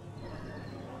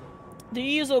 Do you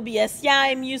use OBS? Yeah,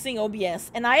 I'm using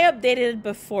OBS, and I updated it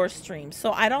before stream,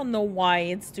 so I don't know why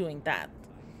it's doing that.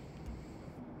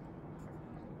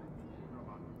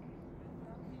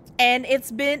 And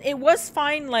it was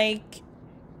fine like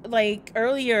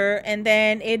earlier, and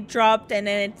then it dropped, and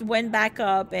then it went back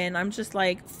up, and I'm just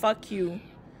like, fuck you,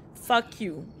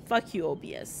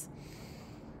 OBS.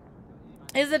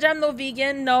 Is the jam no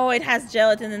vegan? No, it has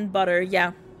gelatin and butter.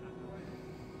 Yeah.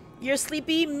 You're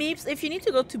sleepy, Meeps. If you need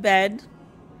to go to bed,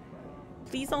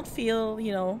 please don't feel,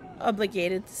 you know,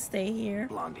 obligated to stay here.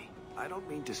 Blondie, I don't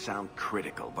mean to sound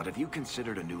critical, but have you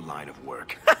considered a new line of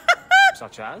work?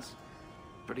 Such as?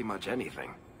 Pretty much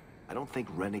anything. I don't think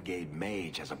Renegade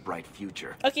Mage has a bright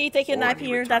future. Okay, take a nap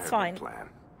here. That's fine. Plan.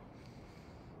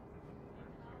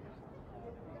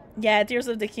 Yeah, Tears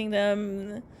of the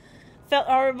Kingdom felt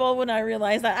horrible when I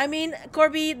realized that. I mean,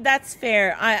 Corby, that's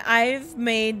fair. I've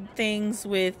made things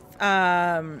with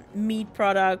meat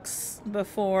products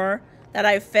before that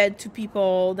I fed to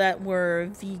people that were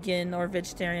vegan or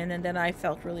vegetarian, and then I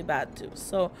felt really bad too.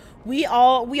 So we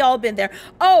all been there.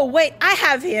 Oh wait, I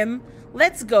have him.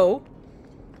 Let's go.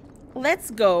 Let's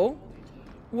go.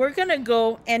 We're gonna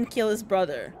go and kill his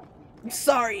brother.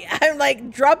 Sorry, I'm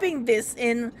like dropping this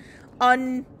in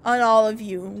on all of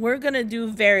you. We're gonna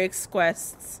do Varric's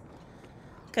quests,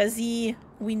 cause we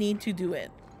need to do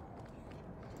it.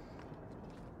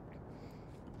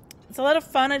 It's a lot of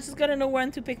fun. I just gotta know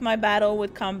when to pick my battle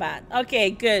with combat. Okay,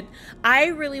 good. I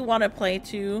really want to play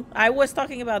too. I was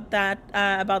talking about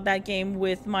that game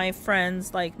with my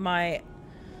friends, like my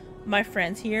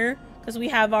friends here, because we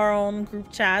have our own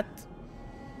group chat.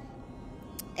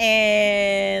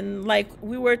 And like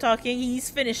we were talking, he's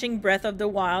finishing Breath of the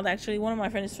Wild. Actually, one of my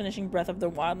friends is finishing Breath of the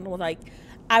Wild, and like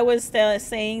I was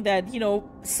saying that, you know,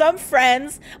 some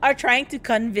friends are trying to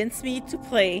convince me to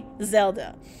play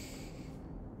Zelda.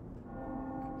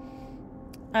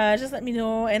 Just let me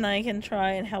know and I can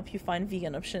try and help you find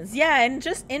vegan options. Yeah, and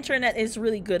just internet is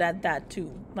really good at that too.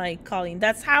 Like Colleen,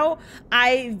 that's how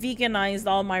I veganized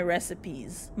all my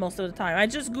recipes most of the time. I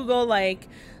just Google like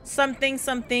something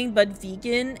but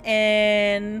vegan,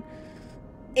 and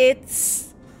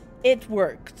it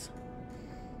worked.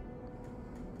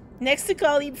 Next to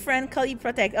Khalib, friend Khalib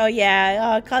protect. Oh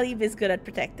yeah, Khalib is good at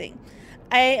protecting.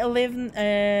 I live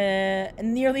a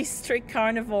nearly strict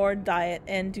carnivore diet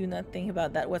and do not think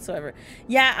about that whatsoever.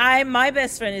 Yeah, my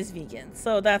best friend is vegan,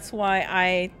 so that's why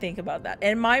I think about that.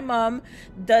 And my mom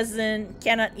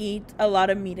cannot eat a lot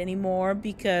of meat anymore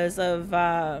because of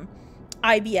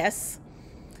IBS.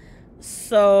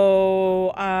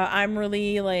 So I'm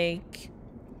really like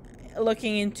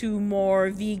looking into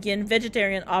more vegan,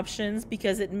 vegetarian options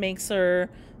because it makes her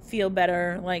feel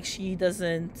better. Like she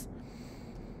doesn't,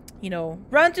 you know,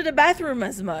 run to the bathroom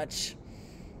as much.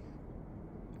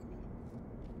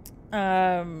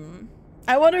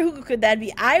 I wonder who could that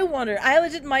be. I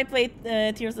legit might play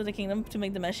Tears of the Kingdom to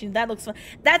make the machine. That looks fun.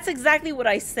 That's exactly what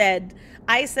I said.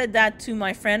 I said that to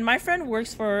my friend. My friend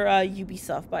works for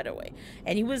Ubisoft, by the way.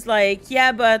 And he was like,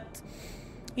 yeah, but,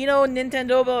 you know,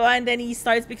 Nintendo, blah, blah, and then he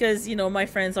starts because, you know, my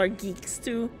friends are geeks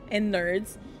too and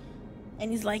nerds. And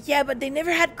he's like, yeah, but they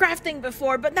never had crafting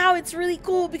before, but now it's really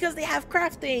cool because they have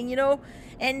crafting, you know,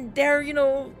 and they're, you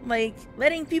know, like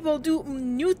letting people do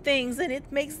new things, and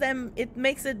it makes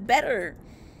it better.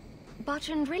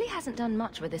 Bartrand really hasn't done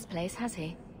much with this place, has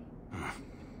he?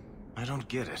 I don't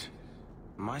get it.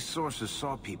 My sources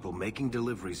saw people making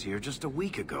deliveries here just a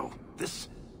week ago. This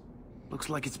looks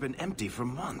like it's been empty for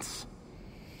months.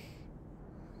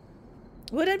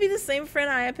 Would it be the same friend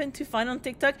I happen to find on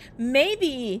TikTok?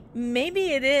 Maybe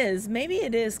it is. Maybe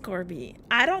it is, Corby.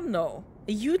 I don't know.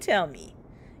 You tell me.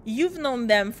 You've known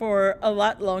them for a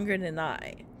lot longer than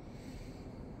I.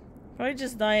 Probably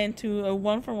just die into a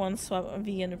 1-for-1 swap of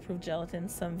vegan approved gelatin,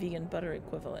 some vegan butter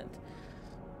equivalent.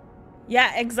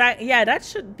 Yeah, exactly. Yeah, that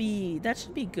should be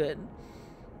good.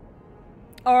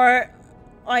 Or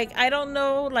like, I don't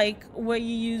know, like what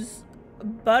you use.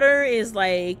 Butter is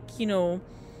like, you know,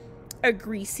 a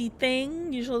greasy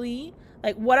thing usually.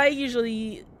 Like what I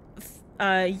usually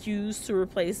use to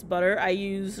replace butter, I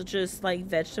use just like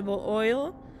vegetable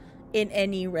oil in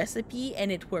any recipe,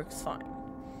 and it works fine.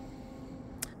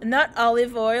 Not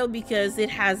olive oil because it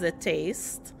has a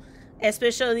taste,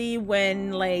 especially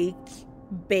when like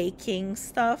baking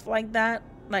stuff like that.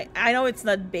 Like I know it's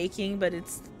not baking, but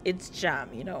it's jam,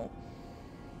 you know.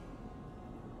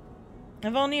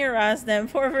 I've only harassed them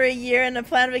for over a year and a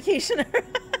planned vacation.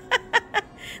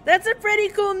 That's a pretty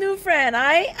cool new friend.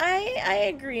 I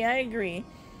agree. I agree.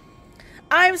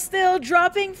 I'm still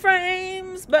dropping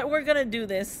frames, but we're gonna do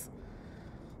this.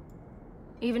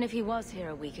 Even if he was here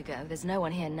a week ago, there's no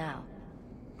one here now.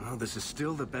 Well, this is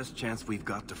still the best chance we've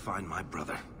got to find my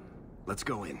brother. Let's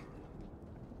go in.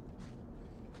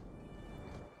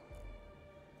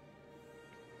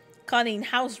 Colleen,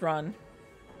 house run.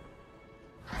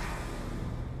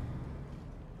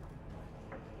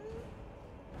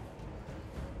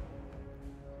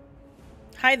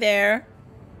 Hi there.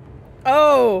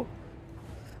 Oh.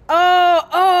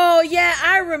 Oh, yeah,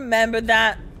 I remember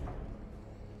that.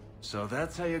 So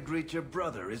that's how you greet your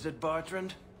brother, is it,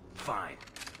 Bartrand? Fine.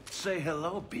 Say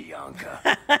hello,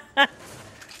 Bianca.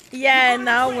 Yeah,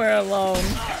 now we're alone.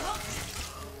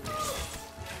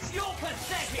 You're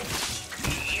pathetic.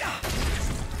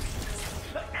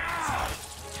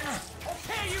 I'll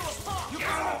tear you apart. You're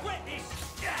gonna regret this.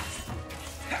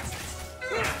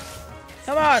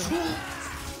 Come on.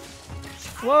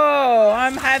 Whoa,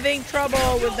 I'm having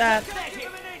trouble with that.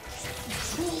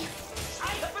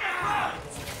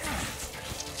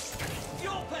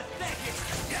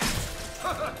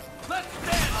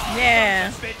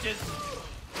 Yeah.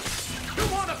 You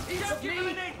want a piece of me?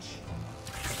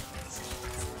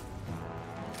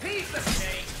 Piece of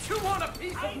cake. You want a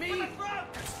piece of me?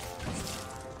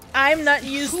 I'm not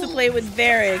used to play with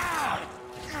Varric.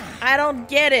 I don't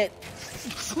get it.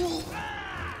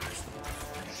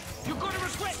 You're gonna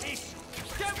regret this.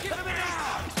 Don't give him an inch.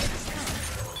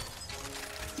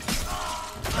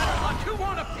 You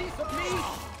want a piece of me?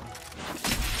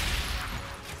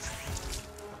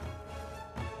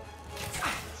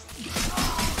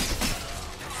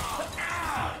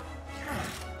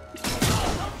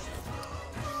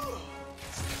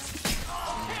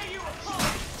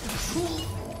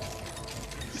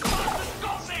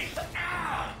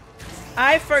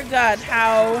 I forgot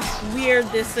how weird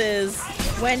this is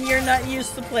when you're not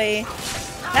used to play.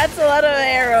 That's a lot of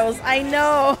arrows. I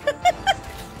know.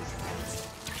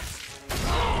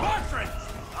 Bartrand,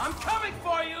 I'm coming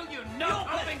for you, you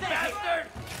nut-humping bastard!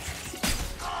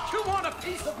 You want a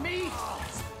piece of me?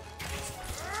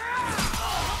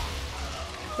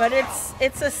 But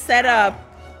it's a setup.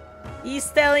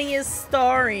 He's telling his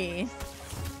story.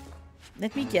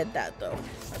 Let me get that though.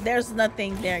 There's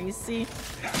nothing there, you see?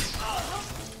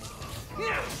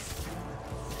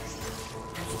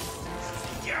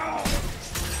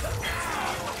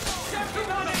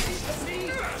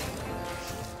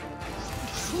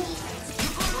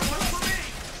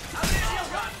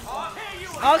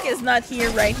 Hawke is not here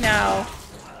right now.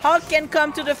 Hawke can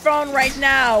come to the throne right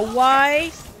now.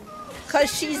 Why?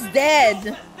 Because she's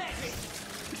dead.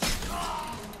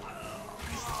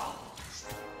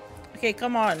 Okay,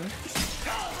 come on.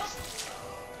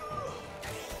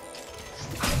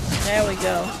 There we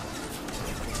go.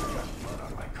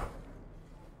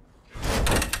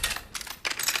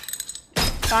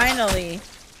 Finally.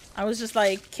 I was just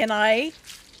like, can I?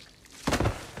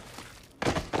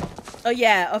 Oh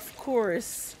yeah, of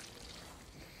course.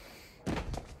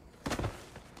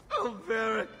 Oh,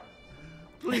 Varric.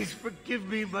 Please forgive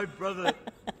me, my brother.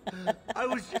 I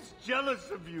was just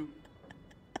jealous of you.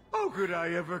 How could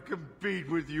I ever compete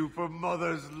with you for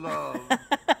Mother's love?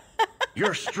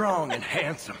 You're strong and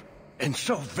handsome, and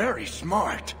so very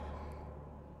smart.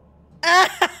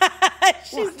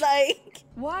 She's like...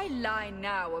 Why lie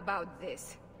now about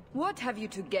this? What have you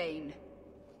to gain?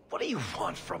 What do you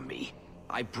want from me?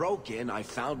 I broke in, I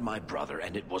found my brother,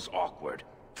 and it was awkward.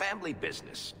 Family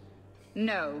business.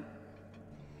 No.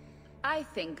 I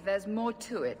think there's more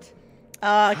to it.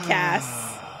 Oh, Cass.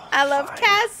 I love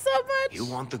Cass so much. You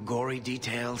want the gory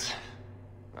details?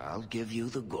 I'll give you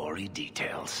the gory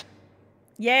details.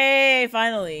 Yay,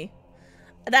 finally.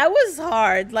 That was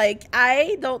hard. Like,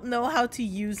 I don't know how to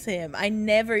use him. I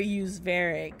never use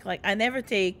Varric. Like, I never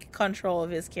take control of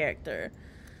his character.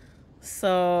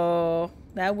 So,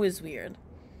 that was weird.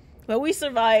 But we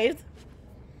survived.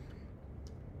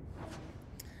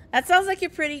 That sounds like a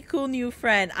pretty cool new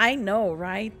friend. I know,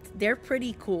 right? They're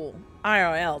pretty cool.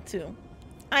 IRL, too.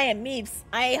 I am Meeps.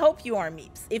 I hope you are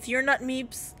Meeps. If you're not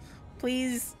Meeps,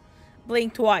 please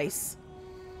blink twice.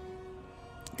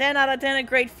 10 out of 10, a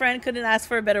great friend. Couldn't ask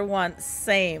for a better one.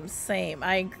 Same.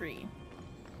 I agree.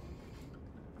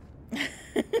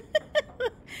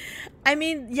 I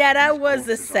mean, yeah, that was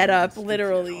a setup,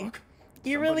 literally.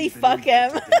 You really fuck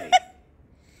him.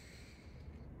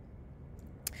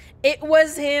 It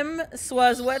was him.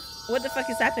 Swaz, what the fuck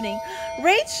is happening?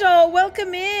 Rachel,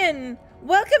 welcome in.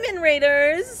 Welcome in,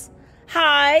 Raiders.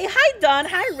 Hi, Don.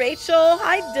 Hi, Rachel.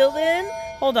 Hi, Dylan.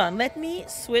 Hold on, let me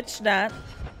switch that.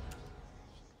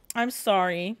 I'm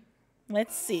sorry.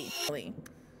 Let's see.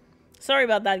 Sorry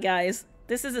about that, guys.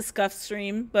 This is a scuff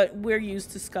stream, but we're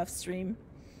used to scuff stream.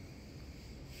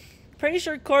 Pretty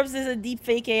sure Corpse is a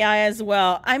deepfake AI as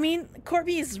well. I mean,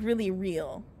 Corby is really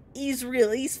real. He's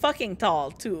real. He's fucking tall,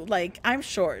 too. Like, I'm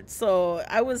short, so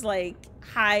I was, like,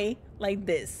 high like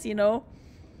this, you know?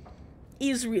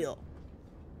 He's real.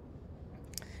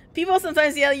 People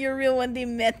sometimes yell you're real when they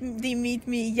meet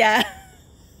me. Yeah.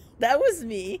 That was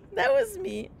me. That was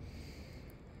me.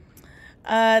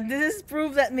 This is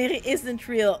proof that Mary isn't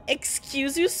real.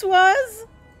 Excuse you, Swaz?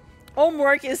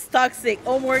 Homework is toxic.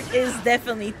 Homework is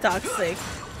definitely toxic.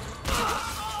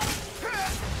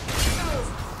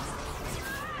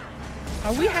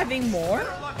 Are we having more?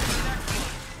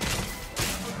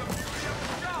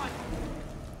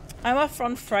 I'm off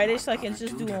on Friday, so I can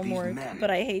just do homework, but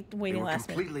I hate waiting last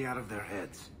minute. Completely out of their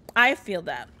heads. I feel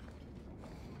that.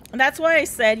 And that's why I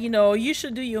said, you know, you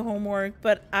should do your homework,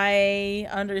 but I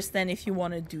understand if you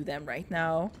want to do them right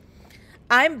now.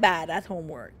 I'm bad at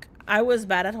homework. I was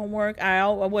bad at homework. I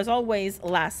was always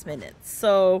last minute.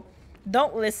 So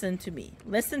don't listen to me.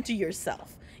 Listen to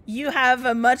yourself. You have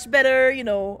a much better, you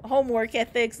know, homework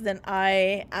ethics than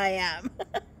I am.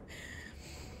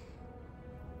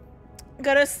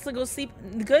 Gotta go sleep.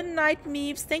 Good night,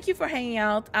 Meeps. Thank you for hanging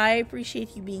out. I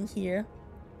appreciate you being here.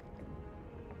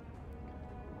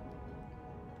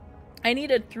 I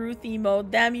need a truth emote.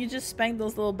 Damn, you just spanked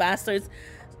those little bastards.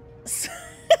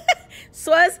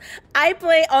 Swaz, I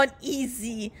play on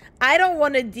easy. I don't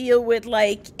want to deal with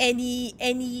like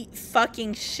any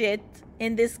fucking shit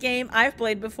in this game. I've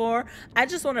played before. I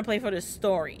just want to play for the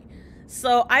story.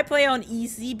 So I play on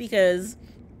easy because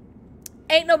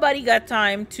ain't nobody got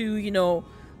time to, you know,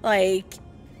 like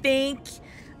think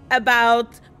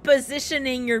about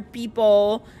positioning your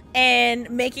people and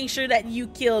making sure that you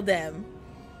kill them.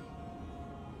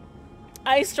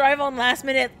 I strive on last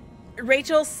minute.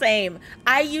 Rachel, same.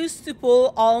 I used to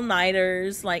pull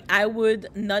all-nighters. Like, I would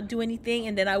not do anything,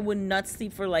 and then I would not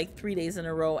sleep for like 3 days in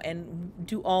a row and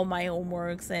do all my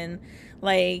homeworks and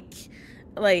like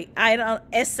I don't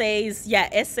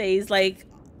essays, like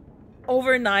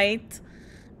overnight,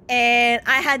 and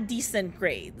I had decent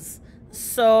grades.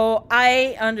 So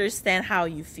I understand how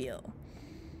you feel.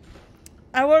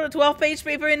 I wrote a 12-page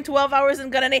paper in 12 hours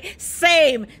and got an A.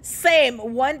 Same.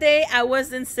 One day I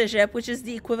was in Cégep, which is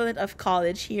the equivalent of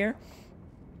college here.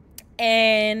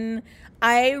 And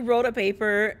I wrote a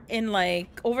paper in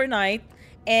like overnight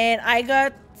and I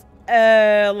got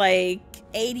like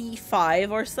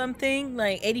 85 or something,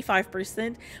 like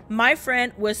 85%. My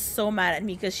friend was so mad at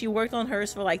me because she worked on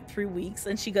hers for like 3 weeks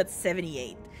and she got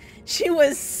 78. She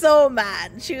was so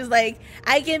mad. She was like,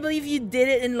 I can't believe you did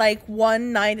it in like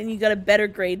one night and you got a better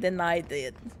grade than I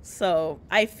did. So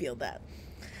I feel that.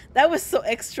 That was so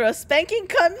extra. Spanking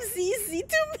comes easy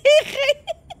to me.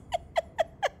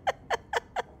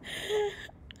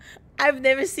 I've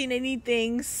never seen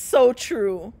anything so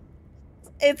true.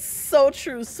 It's so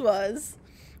true, Swaz.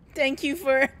 Thank you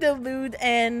for the loot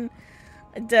and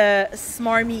the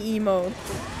smarmy emote.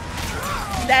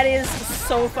 That is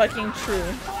so fucking true.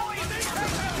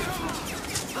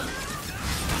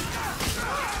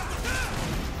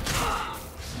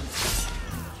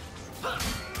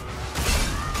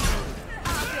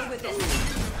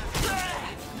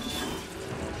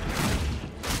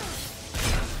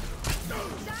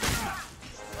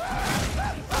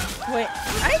 Wait,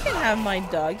 I can have my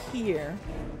dog here.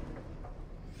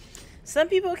 Some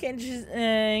people can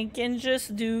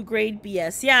just do great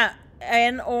BS. Yeah,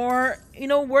 and or, you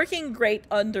know, working great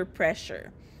under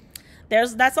pressure.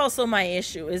 That's also my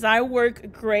issue, is I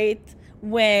work great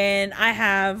when I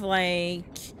have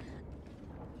like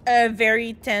a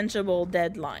very tangible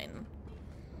deadline,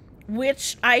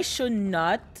 which I should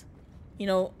not, you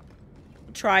know,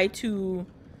 try to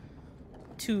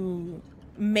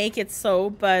make it so,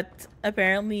 but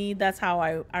apparently that's how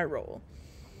I roll.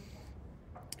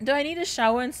 Do I need a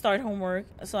shower and start homework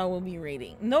so I will be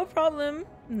reading? No problem.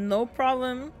 No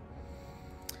problem.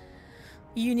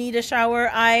 You need a shower.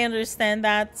 I understand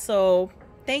that. So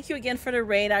thank you again for the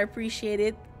raid. I appreciate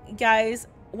it. Guys,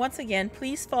 once again,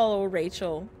 please follow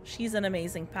Rachel. She's an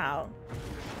amazing pal.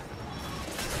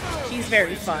 She's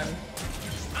very fun.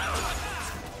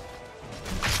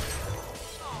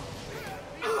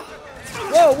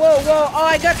 Whoa, whoa, whoa. Oh,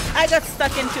 I got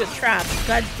stuck into a trap.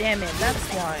 God damn it. That's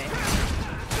why.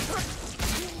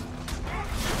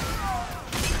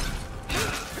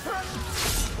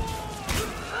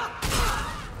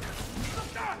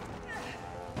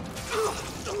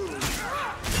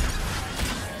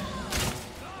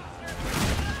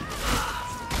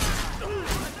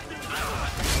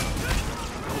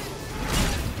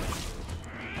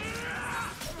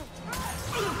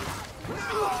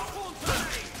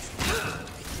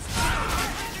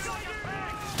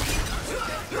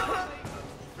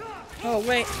 Oh,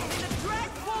 wait.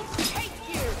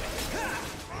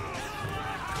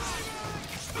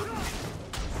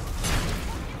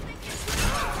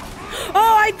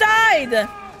 Oh, I died!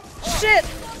 Shit!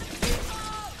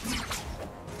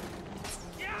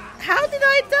 How did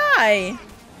I die?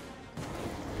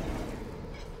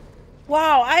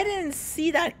 Wow, I didn't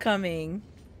see that coming.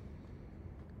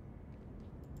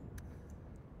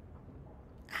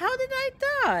 How did I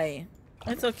die?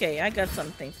 It's okay, I got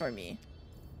something for me.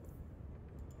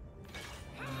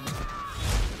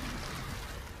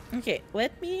 Okay,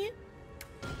 let me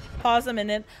pause a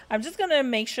minute. I'm just gonna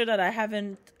make sure that I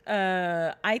haven't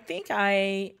I think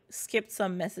I skipped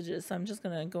some messages, so I'm just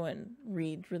gonna go and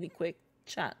read really quick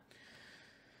chat,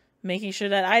 making sure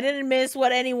that I didn't miss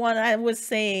what anyone I was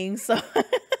saying. So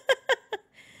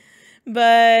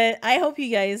but I hope you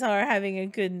guys are having a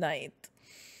good night.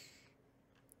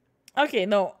 Okay,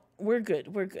 no, we're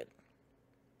good, we're good.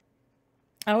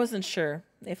 I wasn't sure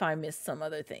if I missed some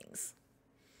other things.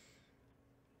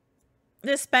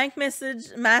 The spank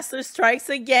message master strikes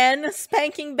again,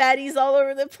 spanking baddies all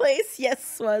over the place.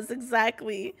 Yes, was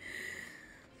exactly.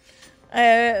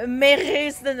 Mere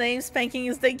is the name, spanking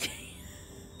is the game.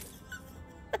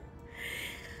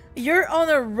 You're on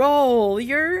a roll.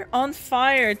 You're on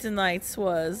fire tonight,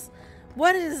 Swaz.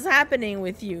 What is happening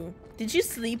with you? Did you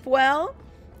sleep well?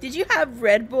 Did you have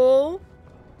Red Bull?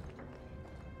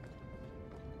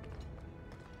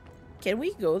 Can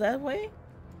we go that way?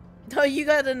 Oh, you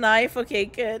got a knife? Okay,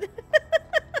 good.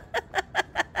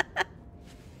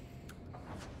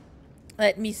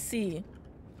 Let me see.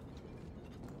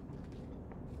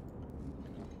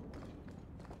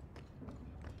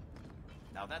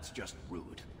 Now that's just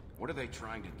rude. What are they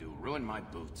trying to do? Ruin my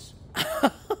boots?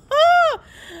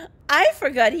 I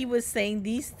forgot he was saying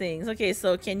these things. Okay,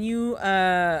 so can you,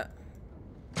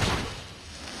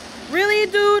 really,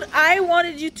 dude? I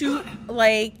wanted you to,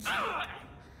 like...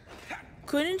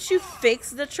 Couldn't you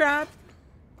fix the trap?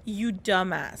 You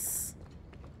dumbass.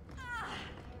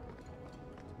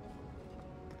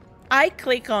 I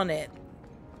click on it.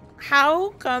 How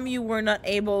come you were not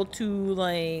able to,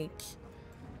 like...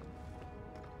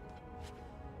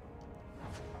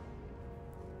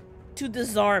 to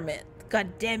disarm it?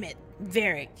 God damn it,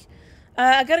 Varric.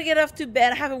 I gotta get off to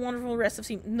bed. Have a wonderful rest of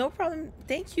sleep. No problem.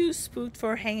 Thank you, Spooked,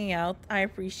 for hanging out. I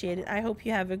appreciate it. I hope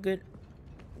you have a good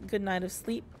night of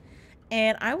sleep.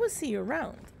 And I will see you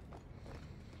around.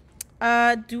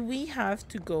 Do we have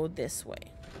to go this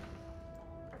way?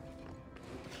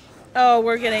 Oh,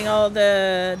 we're getting all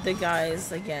the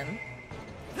guys again.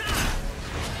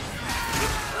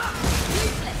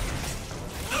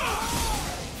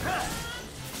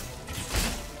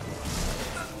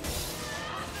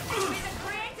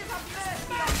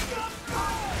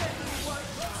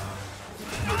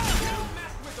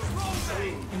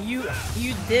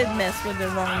 You did mess with the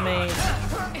wrong maid.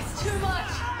 It's too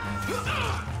much.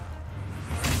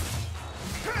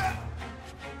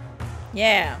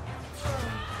 Yeah.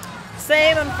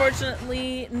 Same,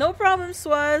 unfortunately. No problem,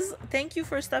 Swaz. Thank you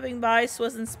for stopping by,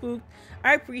 Swaz and Spooked.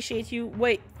 I appreciate you.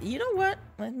 Wait, you know what?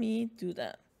 Let me do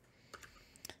that.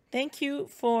 Thank you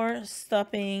for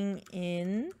stopping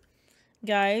in.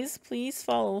 Guys, please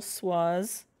follow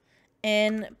Swaz.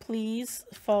 And please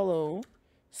follow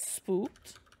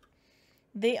Spooked.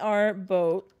 They are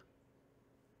both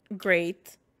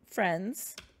great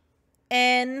friends.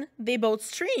 And they both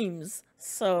streams.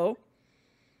 So,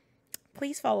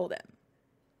 please follow them.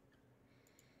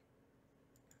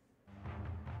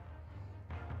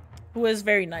 It was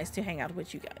very nice to hang out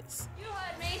with you guys.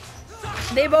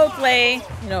 They both play,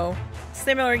 you know,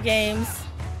 similar games.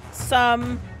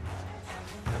 Some...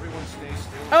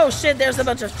 Oh shit, there's a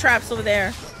bunch of traps over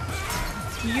there.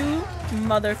 You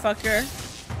motherfucker.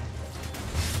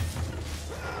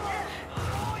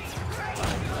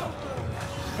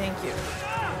 Thank you.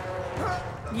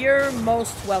 You're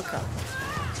most welcome.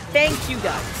 Thank you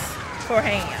guys for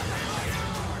hanging out.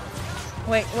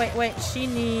 Wait. She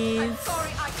needs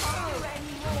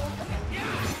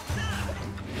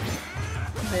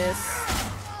this.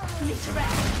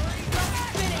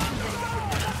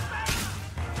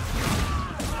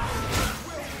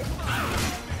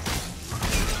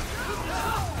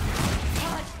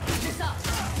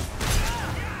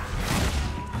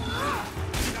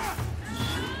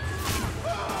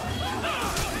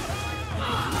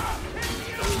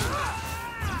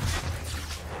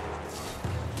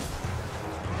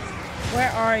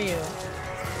 Where are you?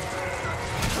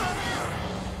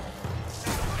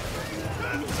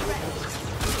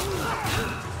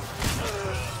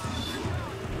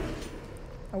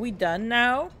 Are we done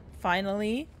now?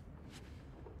 Finally.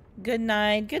 Good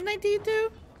night. Good night to you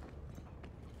too.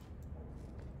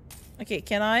 Okay,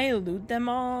 can I loot them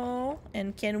all?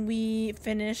 And can we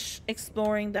finish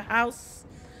exploring the house?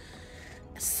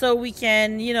 So we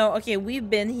can, you know, okay, we've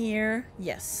been here.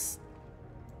 Yes.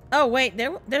 Oh, wait,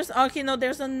 there's, okay, no,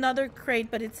 there's another crate,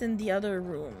 but it's in the other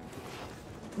room.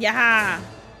 Yeah.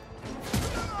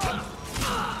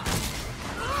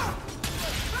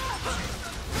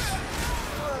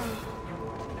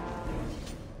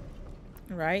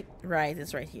 Right,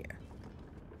 it's right here.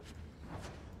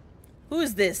 Who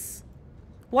is this?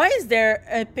 Why is there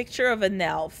a picture of an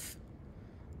elf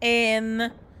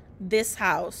in this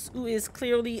house who is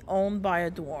clearly owned by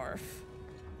a dwarf?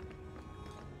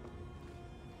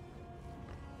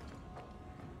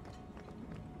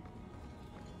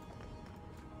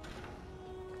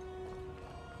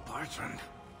 Bartrand,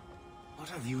 what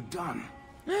have you done?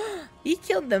 He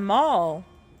killed them all.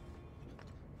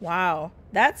 Wow,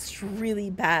 that's really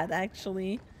bad,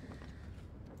 actually.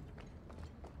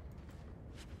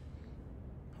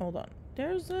 Hold on.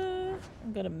 There's a...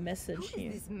 I'm gonna message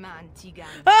here. This man, Tigan.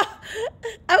 Ah!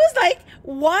 I was like,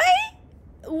 why?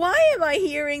 Why am I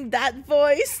hearing that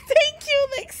voice? Thank you,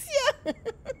 Lexia.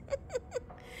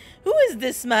 Who is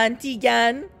this man,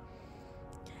 Tigan?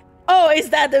 Oh, is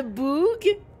that a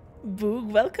Boog? Boog,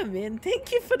 welcome in.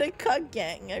 Thank you for the cock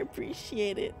gang. I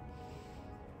appreciate it.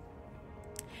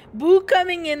 Boog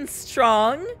coming in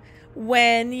strong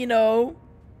when, you know,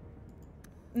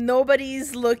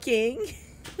 nobody's looking.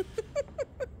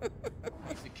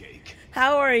 The cake.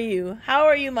 How are you? How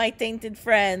are you, my tainted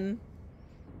friend?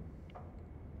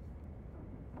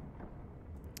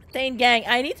 Taint gang.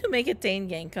 I need to make a taint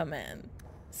gang command.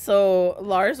 So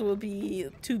Lars will be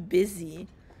too busy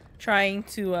trying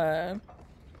to like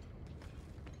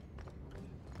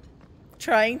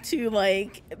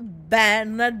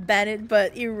not ban it,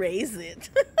 but erase it.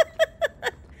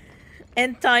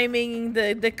 And timing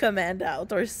the command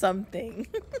out or something.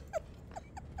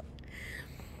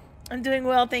 I'm doing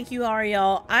well, thank you,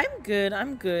 Ariel. I'm good.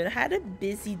 Had a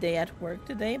busy day at work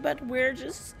today, but we're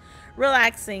just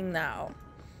relaxing now.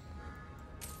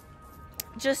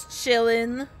 Just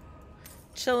chilling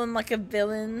like a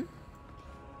villain.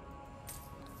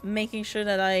 Making sure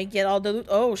that I get all the loot.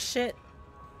 Oh, shit.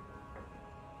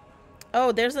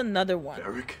 Oh, there's another one.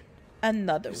 Varric?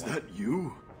 Another Is one. that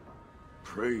you?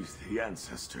 Praise the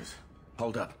ancestors.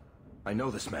 Hold up. I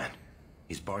know this man.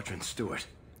 He's Bartrand's steward.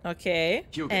 Okay.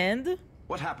 Hugh, And?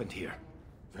 What happened here?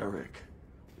 Varric,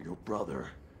 your brother.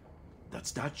 That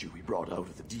statue he brought out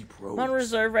of the deep road. I'm on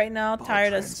reserve right now.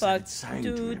 Tired as fuck. Bartrand said it sang to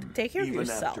him, Dude, take care of even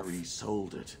yourself. after he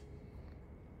sold it.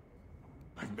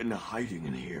 I've been hiding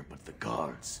in here, but the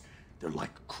guards, they're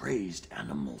like crazed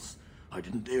animals. I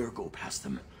didn't dare go past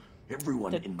them.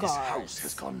 Everyone in this house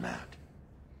has gone mad.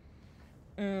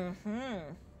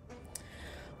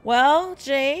 Well,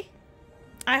 Jay,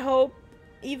 I hope,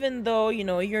 even though, you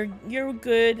know, you're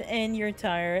good and you're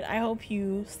tired, I hope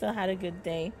you still had a good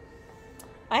day.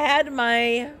 I had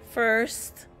my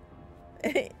first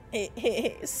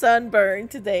sunburn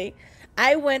today.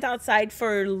 I went outside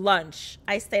for lunch.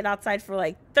 I stayed outside for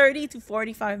like 30 to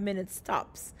 45 minutes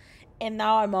tops. And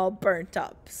now I'm all burnt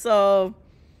up. So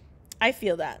I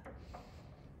feel that.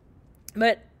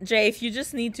 But Jay, if you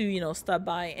just need to, you know, stop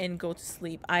by and go to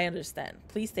sleep, I understand.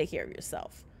 Please take care of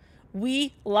yourself.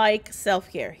 We like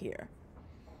self-care here.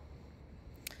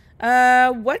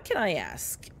 What can I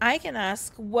ask? I can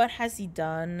ask, what has he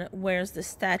done? Where's the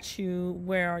statue?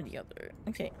 Where are the other?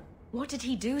 Okay. What did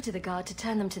he do to the guard to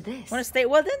turn them to this? Want to stay?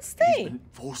 Well, then stay. He's been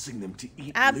forcing them to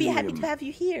eat I'd be happy lyrium. to have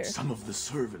you here. Some of the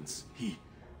servants, he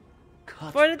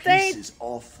cut For the pieces date.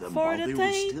 off them For while the they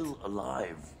date. were still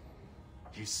alive.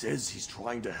 He says he's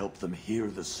trying to help them hear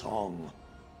the song.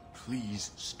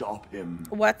 Please stop him.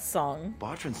 What song?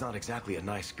 Bartrand's not exactly a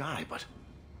nice guy, but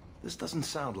this doesn't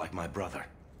sound like my brother.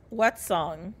 What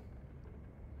song?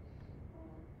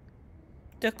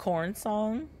 The corn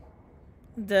song?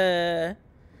 The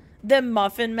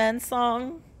Muffin Man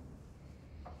song?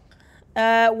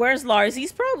 Where's Lars?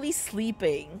 He's probably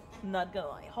sleeping. Not gonna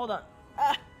lie. Hold on.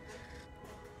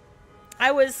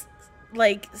 I was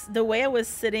like, the way I was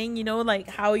sitting, you know, like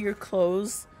how your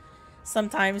clothes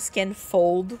sometimes can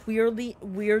fold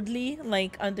weirdly,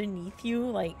 like underneath you.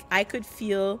 Like I could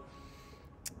feel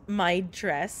my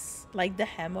dress, like the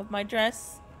hem of my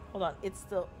dress. Hold on, it's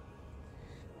still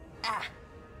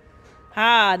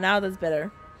now that's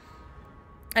better.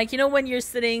 Like, you know, when you're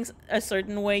sitting a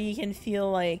certain way, you can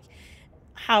feel like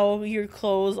how your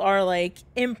clothes are like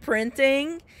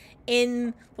imprinting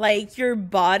in like your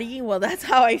body. Well, that's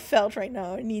how I felt right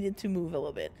now. I needed to move a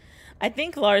little bit. I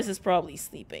think Lars is probably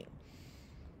sleeping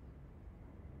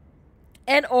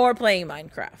and or playing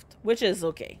Minecraft, which is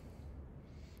okay.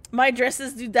 My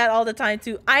dresses do that all the time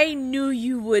too. I knew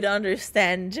you would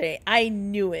understand, Jay. I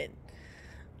knew it.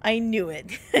 I knew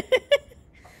it.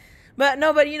 But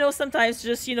no, but you know, sometimes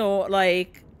just, you know,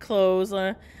 like clothes.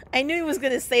 I knew he was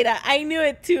gonna say that. I knew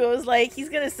it too. I was like, he's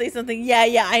gonna say something.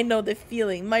 Yeah, I know the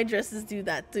feeling. My dresses do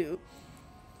that too.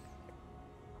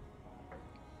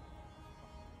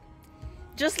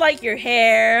 Just like your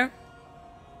hair.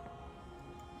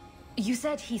 You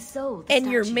said he sold the and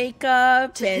statue. Your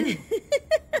makeup and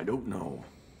I don't know.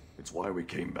 It's why we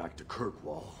came back to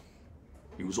Kirkwall.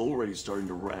 He was already starting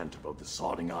to rant about the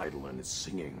sodding idol and its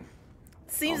singing.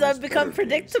 Seems On I've his become better days,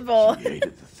 predictable. He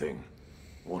hated the thing.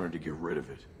 Wanted to get rid of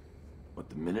it. But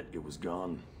the minute it was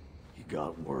gone, he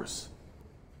got worse.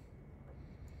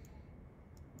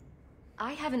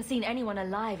 I haven't seen anyone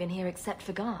alive in here except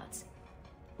for guards.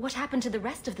 What happened to the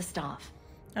rest of the staff?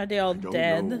 Are they all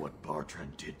dead? I don't know what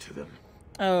Bartrand did to them.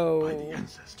 Oh. By the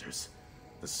ancestors.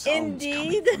 The sounds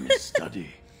Indeed. coming from his study.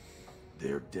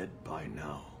 They're dead by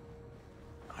now.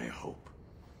 I hope.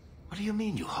 What do you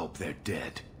mean you hope they're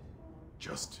dead?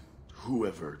 Just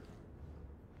whoever,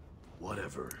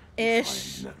 whatever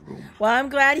Ish. in that room. Well, I'm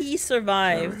glad he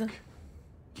survived. Varric,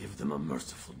 give them a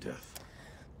merciful death.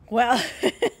 Well,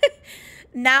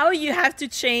 now you have to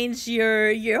change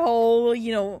your whole,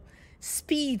 you know,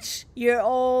 speech, your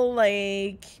whole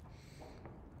like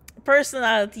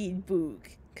personality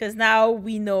book, because now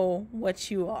we know what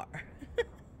you are.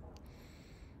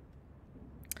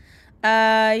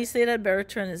 You say that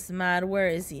Bartrand is mad. Where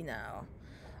is he now?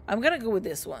 I'm gonna go with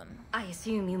this one. I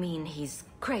assume you mean he's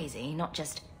crazy, not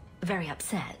just very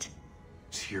upset.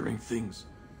 He's hearing things,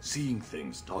 seeing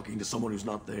things, talking to someone who's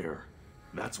not there.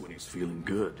 That's when he's feeling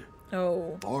good.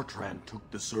 Oh. Bartrand took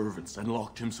the servants and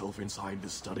locked himself inside the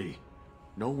study.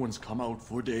 No one's come out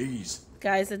for days.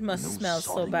 Guys, it must smell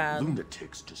so bad.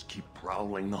 Lunatics just keep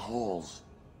prowling the halls.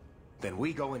 Then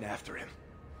we go in after him.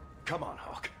 Come on,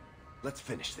 Hawke. Let's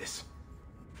finish this.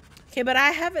 Okay, but I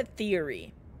have a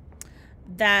theory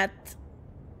that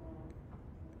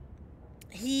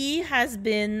he has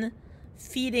been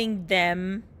feeding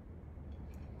them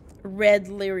red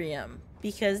lyrium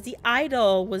because the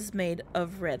idol was made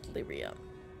of red lyrium,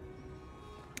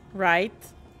 right?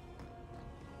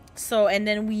 So, and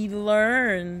then we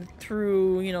learned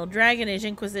through, you know, Dragon Age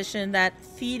Inquisition that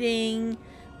feeding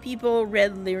people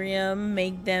red lyrium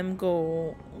make them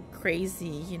go crazy,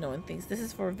 you know, and things. This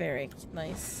is for Varric.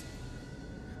 Nice.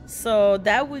 So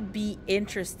that would be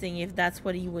interesting if that's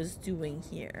what he was doing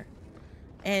here.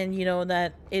 And, you know,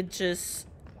 that it just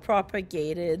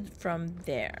propagated from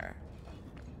there.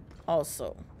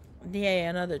 Also. Yeah,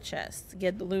 another chest.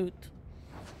 Get the loot.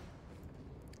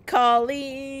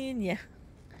 Colleen, yeah.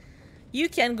 You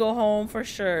can go home for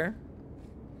sure.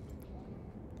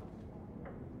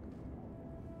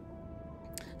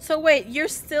 So wait, you're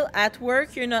still at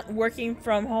work? You're not working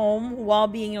from home while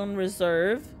being on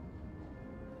reserve?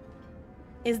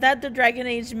 Is that the Dragon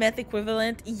Age meth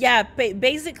equivalent? Yeah,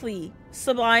 basically.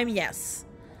 Sublime, yes.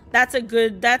 That's a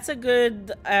good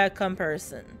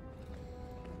comparison.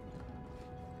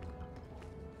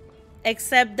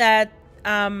 Except that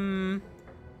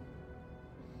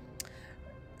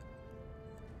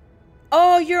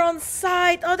oh, you're on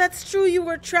site. Oh, that's true. You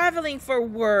were traveling for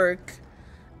work.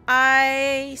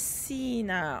 I see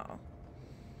now.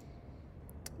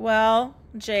 Well,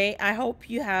 Jay, I hope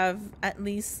you have at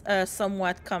least a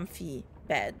somewhat comfy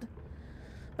bed.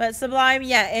 But Sublime,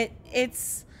 yeah,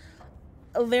 it's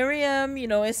Lyrium, you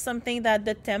know, is something that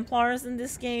the Templars in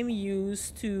this game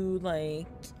use to like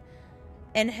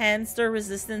enhance their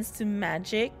resistance to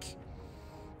magic.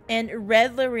 And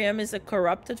red lyrium is a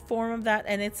corrupted form of that,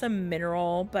 and it's a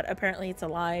mineral, but apparently it's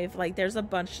alive. Like there's a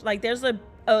bunch, like there's a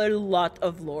lot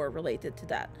of lore related to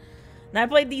that. And I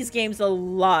played these games a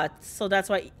lot, so that's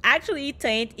why. Actually,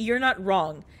 Taint, you're not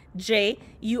wrong. Jay,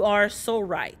 you are so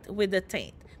right with the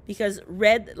Taint. Because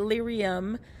red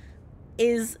lyrium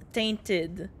is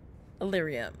tainted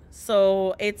lyrium.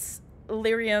 So it's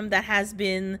lyrium that has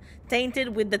been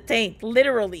tainted with the Taint.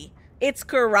 Literally. It's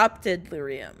corrupted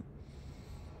lyrium.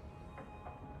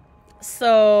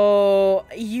 So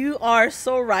you are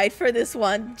so right for this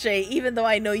one, Jay. Even though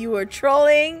I know you were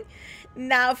trolling,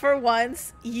 now for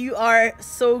once you are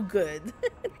so good.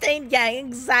 Taint gang,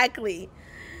 exactly.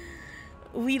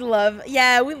 We love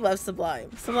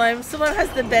Sublime. Sublime has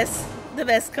the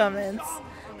best comments.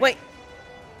 Wait,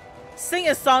 sing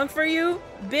a song for you,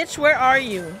 bitch. Where are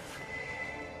you?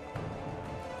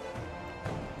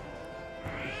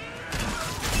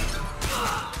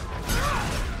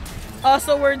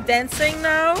 Also, we're dancing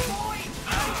now.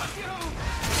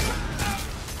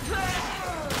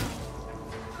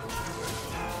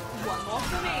 One more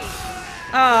for me.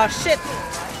 Oh shit!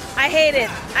 I hate it.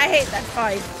 I hate that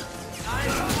fight.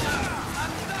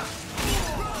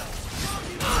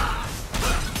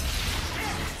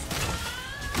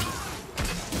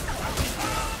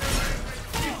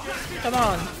 Come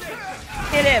on.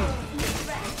 Hit him.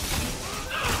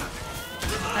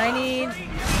 I need...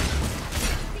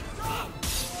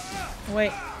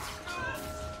 Wait.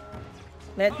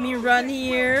 Let me run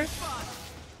here. Is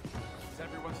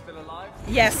everyone still alive?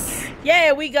 Yes.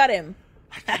 Yeah, we got him.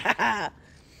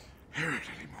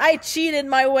 I cheated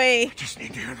my way. I just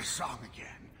need to hear the song again.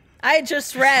 I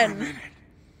just ran. For a minute.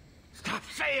 Stop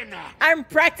saying that. I'm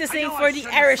practicing for the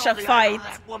Arisha fight.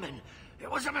 That woman. It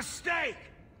was a mistake.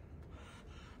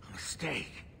 A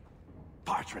mistake.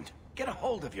 Bartrand, get a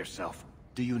hold of yourself.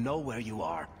 Do you know where you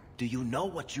are? Do you know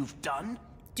what you've done?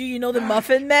 Do you know the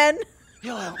Muffin Man?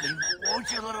 You'll help me,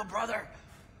 won't you, little brother?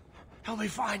 Help me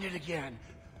find it again.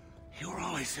 You were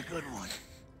always a good one.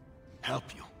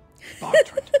 Help you?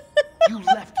 Bartrand, you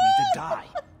left me to die.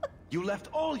 You left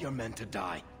all your men to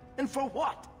die. And for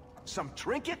what? Some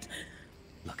trinket?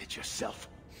 Look at yourself.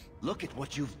 Look at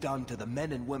what you've done to the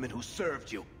men and women who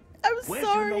served you. I'm Where's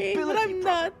sorry, your but nobility, I'm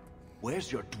brother? not.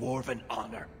 Where's your dwarven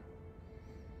honor?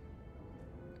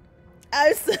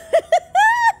 I'm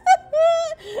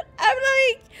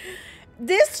like,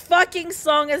 this fucking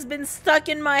song has been stuck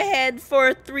in my head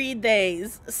for 3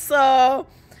 days. So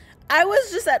I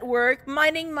was just at work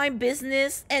minding my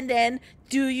business, and then,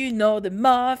 do you know the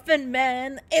Muffin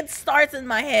Man? It starts in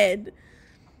my head.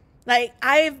 Like,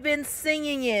 I've been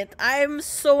singing it. I'm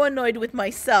so annoyed with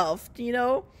myself, you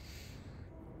know?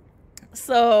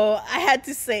 So I had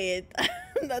to say it.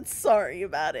 I'm not sorry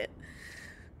about it.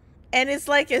 And it's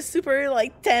like a super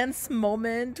like tense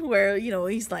moment where, you know,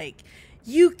 he's like,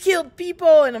 you killed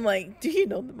people. And I'm like, do you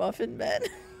know the Muffin Man?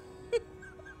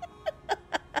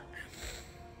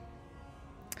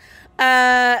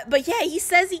 But yeah, he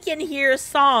says he can hear a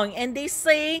song. And they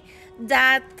say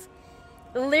that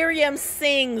Lyrium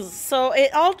sings. So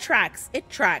it all tracks. It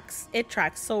tracks. It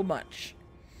tracks so much.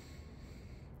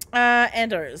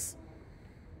 Enders.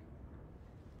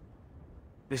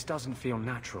 This doesn't feel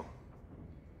natural.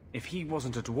 If he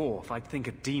wasn't a dwarf, I'd think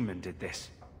a demon did this.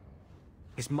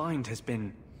 His mind has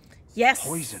been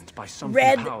poisoned by something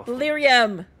Red powerful.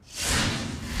 lyrium.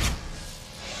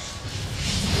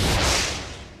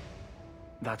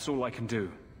 That's all I can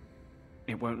do.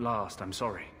 It won't last, I'm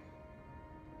sorry.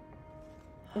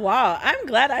 Wow, I'm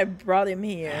glad I brought him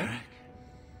here. Varric?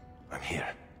 I'm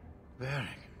here.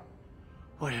 Varric,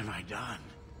 what have I done?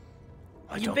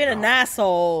 You've been an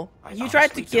asshole. You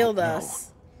tried to kill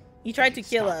us. You tried to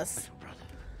kill us.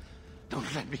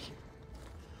 Don't let me...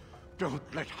 Don't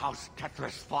let House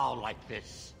Kethris fall like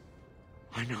this.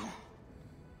 I know.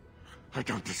 I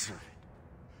don't deserve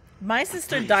it. My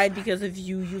sister died because of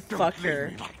you, you fucker.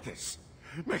 Leave me like this.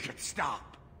 Make it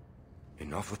stop.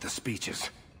 Enough with the speeches.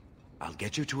 I'll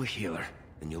get you to a healer,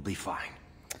 and you'll be fine.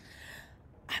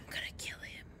 I'm gonna kill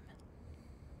him.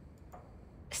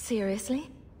 Seriously?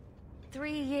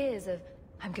 3 years of,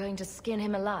 I'm going to skin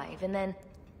him alive, and then,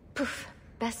 poof,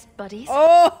 best buddies?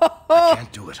 Oh! I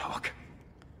can't do it, Hawke.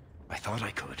 I thought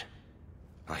I could.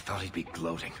 I thought he'd be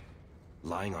gloating,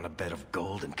 lying on a bed of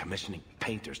gold and commissioning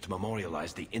painters to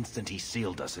memorialize the instant he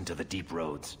sealed us into the deep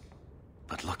roads.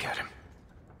 But look at him.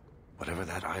 Whatever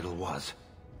that idol was,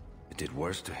 it did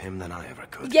worse to him than I ever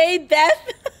could. Yay, death!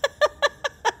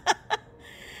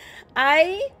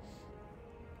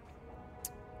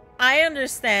 I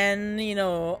understand, you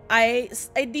know,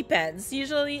 it depends.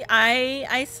 Usually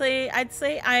I'd say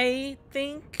I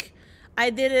think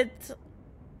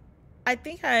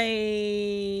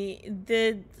I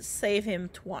did save him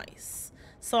twice.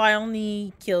 So I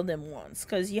only killed him once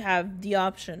because you have the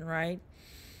option, right?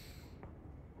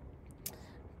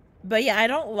 But yeah, I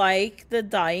don't like the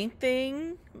dying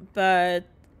thing, but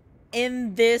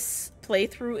in this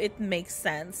playthrough it makes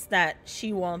sense that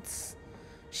she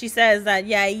says that,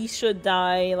 yeah, he should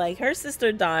die. Like, her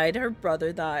sister died, her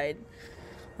brother died.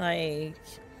 Like,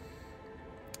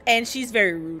 and she's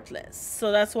very ruthless.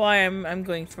 So that's why I'm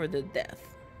going for the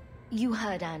death. You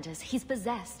heard Anders. He's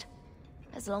possessed.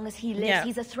 As long as he lives, Yeah.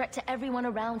 he's a threat to everyone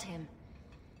around him.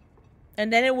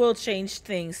 And then it will change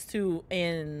things too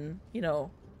in, you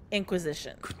know,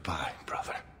 Inquisition. Goodbye,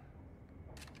 brother.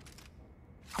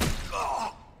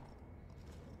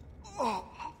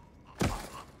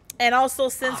 And also,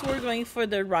 since we're going for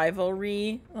the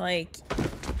rivalry, like,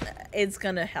 it's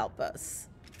gonna help us.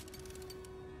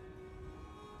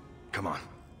 Come on.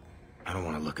 I don't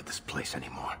want to look at this place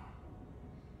anymore.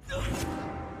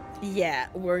 Yeah,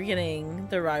 we're getting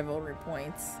the rivalry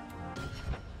points.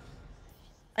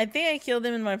 I think I killed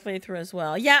him in my playthrough as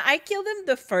well. Yeah, I killed him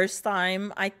the first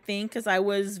time, I think, because I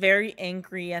was very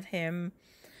angry at him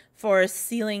for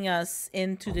sealing us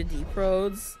into the deep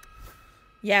roads.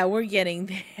 Yeah, we're getting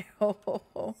there.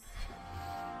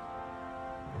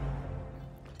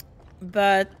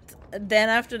 But then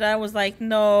after that, I was like,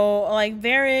 no, like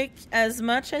Varric, as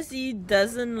much as he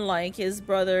doesn't like his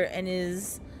brother and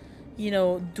his, you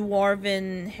know,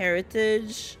 dwarven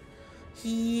heritage,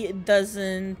 he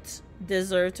doesn't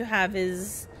deserve to have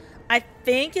his, I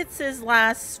think it's his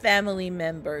last family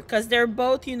member, because they're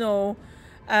both, you know,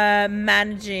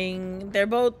 managing, they're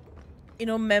both, you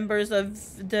know, members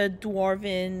of the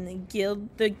dwarven guild,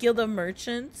 the guild of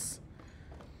merchants.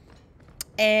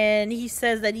 And he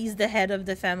says that he's the head of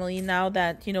the family now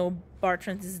that, you know,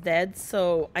 Bartrand is dead.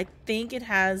 So I think it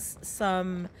has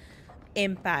some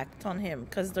impact on him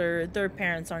because their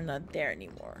parents are not there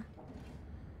anymore.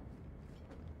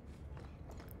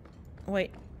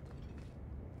 Wait.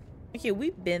 Okay,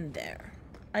 we've been there.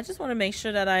 I just want to make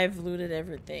sure that I've looted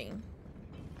everything.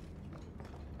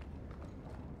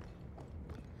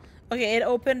 Okay, it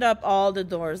opened up all the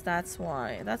doors. That's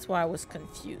why. That's why I was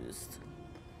confused.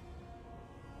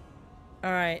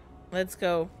 Alright, let's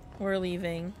go. We're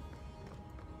leaving.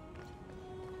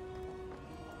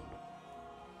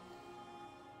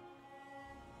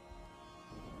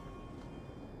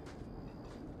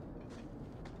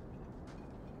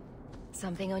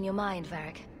 Something on your mind,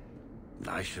 Varric?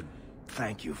 I should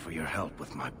thank you for your help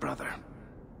with my brother.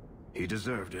 He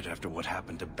deserved it after what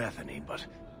happened to Bethany, but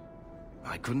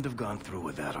I couldn't have gone through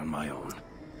with that on my own.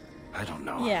 I don't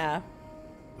know. Yeah.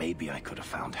 Maybe I could have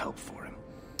found help for him.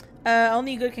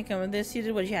 Only good can come of this. You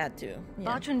did what you had to. Yeah.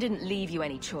 Bartrand didn't leave you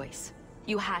any choice.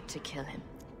 You had to kill him.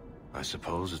 I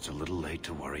suppose it's a little late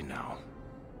to worry now.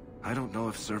 I don't know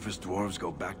if surface dwarves go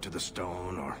back to the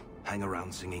stone or hang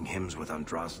around singing hymns with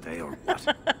Andraste or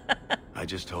what. I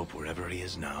just hope wherever he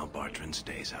is now, Bartrand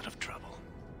stays out of trouble.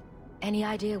 Any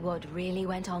idea what really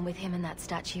went on with him and that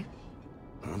statue?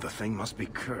 Well, the thing must be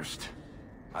cursed.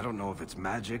 I don't know if it's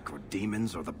magic or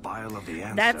demons or the bile of the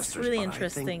ancestors. That's really but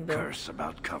interesting, I think though. Curse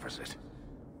about covers it.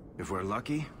 If we're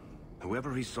lucky,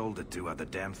 whoever he sold it to had the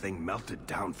damn thing melted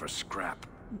down for scrap.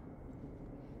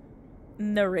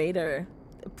 Narrator,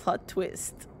 plot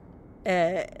twist.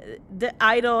 The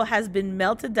idol has been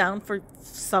melted down for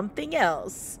something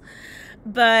else,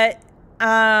 but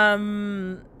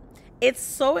it's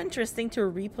so interesting to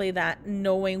replay that,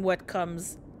 knowing what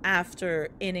comes after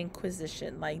in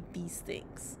Inquisition, like these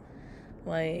things,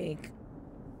 like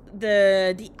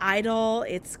the idol,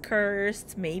 it's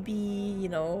cursed. Maybe, you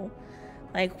know,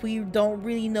 like we don't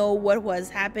really know what was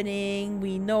happening.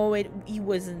 We know he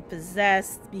wasn't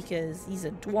possessed because he's a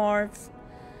dwarf.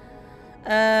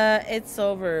 It's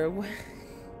over.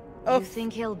 Oh. You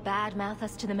think he'll badmouth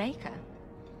us to the Maker?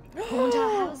 Haunt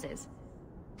our houses?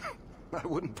 I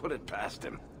wouldn't put it past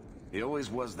him. He always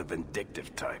was the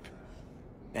vindictive type.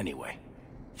 Anyway,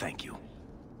 thank you.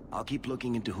 I'll keep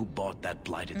looking into who bought that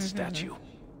blighted statue.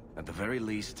 At the very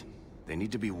least, they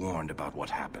need to be warned about what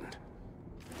happened.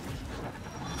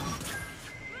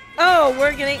 Oh,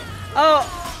 we're getting... Oh,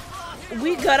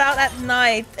 we got out at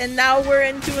night, and now we're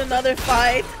into another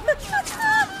fight.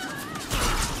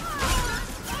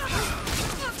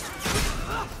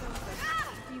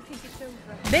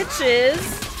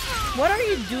 Bitches! What are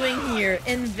you doing here?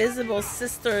 Invisible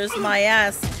sisters, my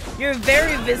ass. You're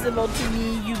very visible to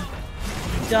me, you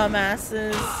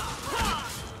dumbasses.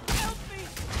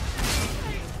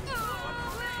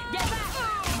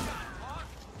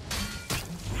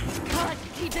 Can't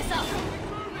keep this up.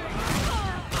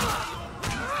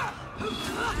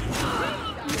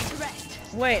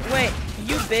 Wait,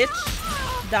 you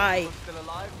bitch. Die.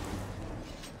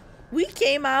 We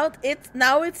came out,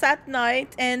 now it's at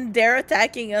night, and they're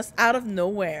attacking us out of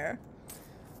nowhere.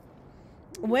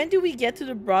 When do we get to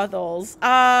the brothels?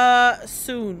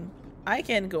 Soon. I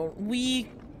can go.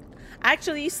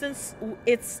 Actually, since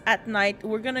it's at night,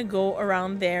 we're gonna go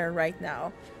around there right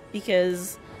now,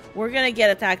 because we're gonna get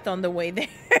attacked on the way there.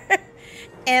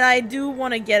 And I do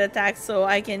want to get attacked so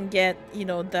I can get, you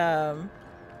know, the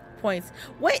points.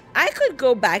 Wait, I could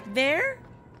go back there?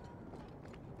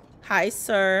 Hi,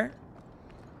 sir.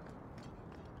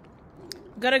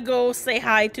 Gotta go say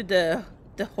hi to the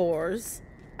whores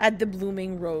at the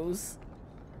Blooming Rose.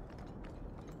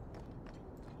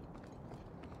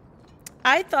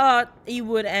 I thought he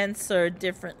would answer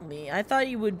differently. I thought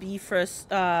he would be first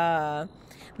mad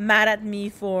at me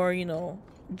for, you know,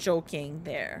 joking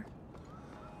there.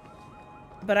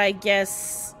 But I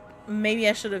guess maybe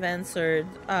I should have answered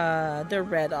the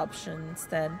red option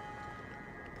instead.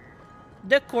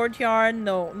 The courtyard,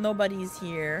 no, nobody's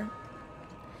here.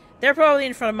 They're probably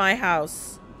in front of my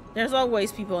house. There's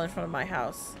always people in front of my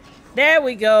house. There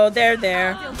we go. They're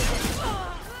there.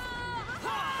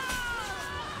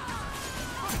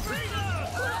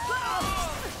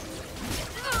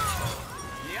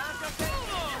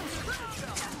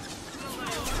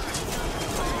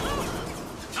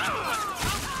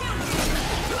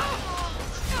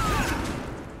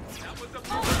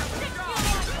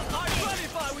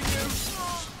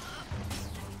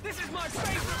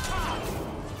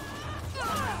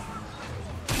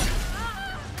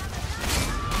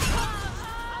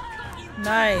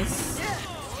 Nice.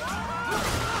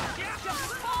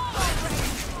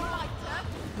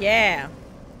 Yeah.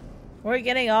 We're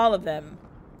getting all of them.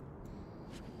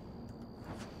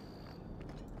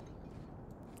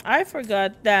 I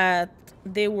forgot that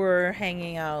they were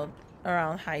hanging out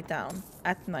around Hightown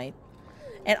at night.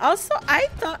 And also I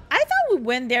thought we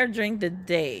went there during the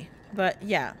day. But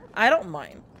yeah, I don't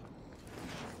mind.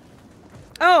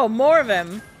 Oh, more of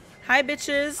them. Hi,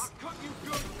 bitches.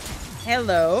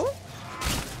 Hello.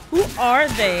 Who are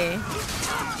they?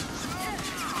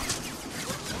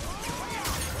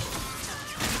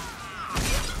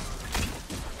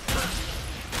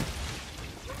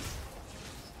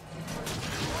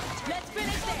 Let's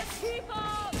finish this.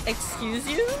 Excuse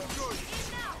you? I think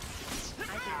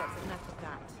that's enough of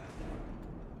that.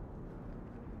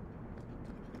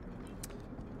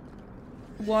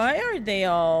 Why are they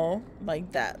all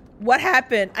like that? What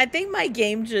happened? I think my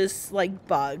game just like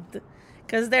bugged.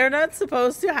 Because they're not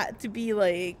supposed to be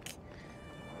like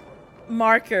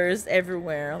markers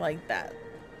everywhere like that.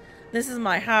 This is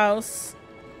my house.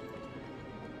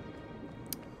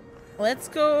 Let's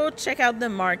go check out the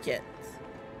market.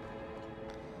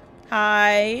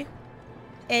 Hi.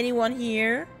 Anyone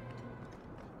here?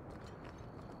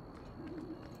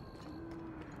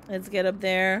 Let's get up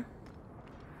there.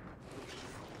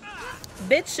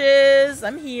 Bitches,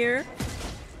 I'm here.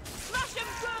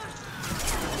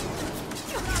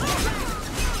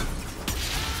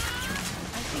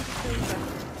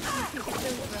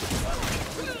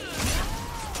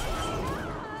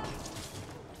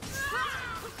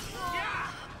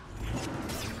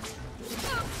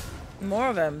 More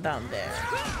of them down there.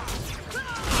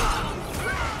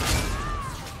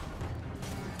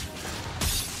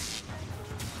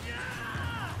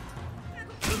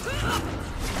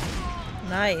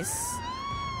 Nice.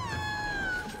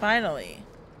 Finally.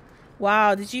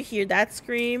 Wow, did you hear that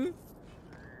scream?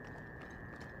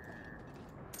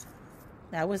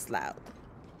 That was loud.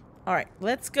 Alright,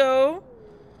 let's go.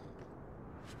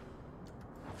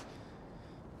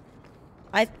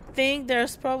 I think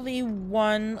there's probably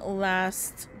one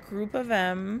last group of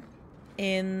them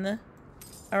in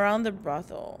around the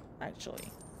brothel,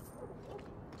 actually.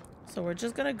 So we're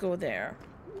just gonna go there.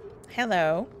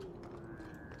 Hello.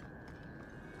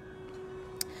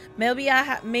 Maybe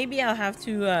I'll have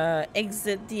to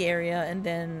exit the area and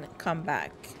then come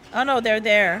back. Oh no, they're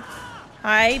there.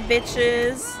 Hi,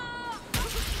 bitches.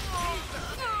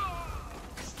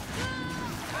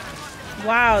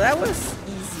 Wow, that was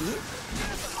easy.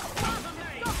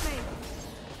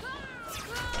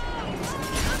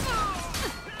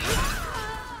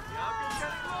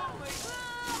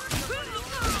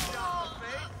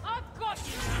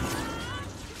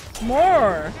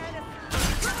 More.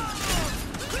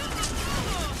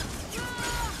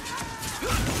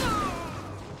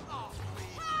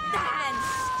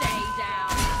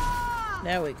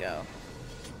 There we go.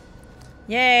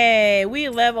 Yay, we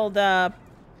leveled up.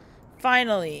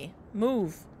 Finally.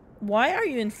 Move. Why are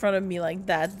you in front of me like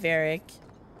that, Varric?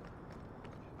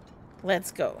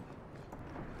 Let's go.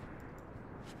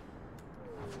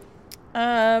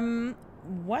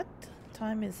 What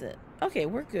time is it? Okay,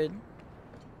 we're good.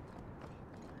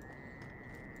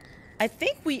 I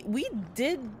think we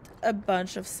did a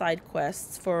bunch of side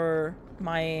quests for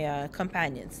my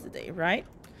companions today, right?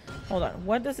 Hold on.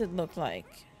 What does it look like?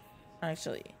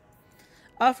 Actually.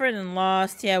 Offered and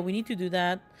lost. Yeah, we need to do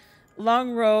that.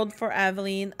 Long road for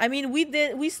Aveline. I mean,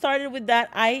 we started with that.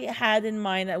 I had in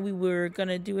mind that we were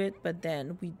gonna do it, but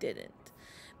then we didn't.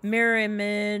 Mirror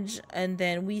image, and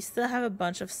then we still have a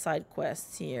bunch of side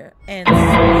quests here. And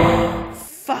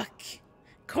fuck.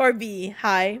 Corby,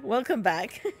 hi. Welcome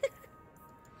back.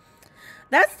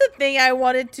 That's the thing I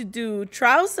wanted to do.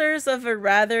 Trousers of a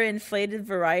rather inflated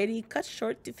variety, cut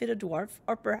short to fit a dwarf,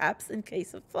 or perhaps in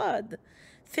case of flood.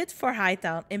 Fit for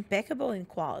Hightown, impeccable in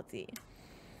quality.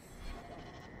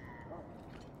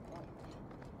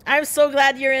 I'm so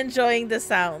glad you're enjoying the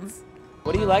sounds.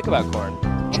 What do you like about corn?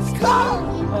 It's cold.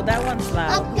 Oh, that one's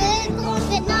loud. A good corn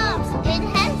fit knobs. It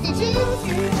has the juice.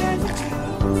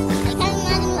 I can't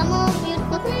imagine a more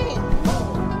beautiful thing.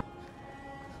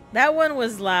 That one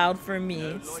was loud for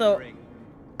me, so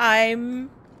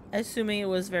I'm assuming it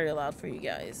was very loud for you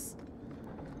guys.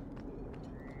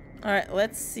 Alright,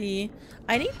 let's see.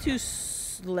 I need to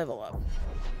level up.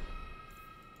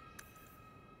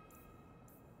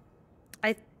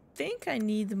 I think I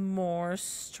need more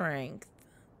strength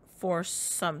for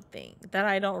something that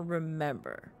I don't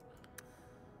remember.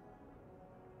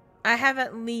 I have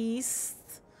at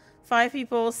least 5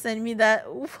 people send me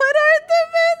that. What are the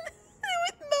men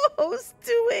with no host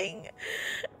doing?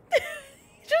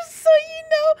 Just so you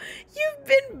know, you've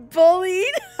been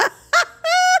bullied.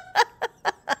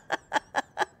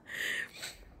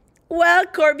 Well,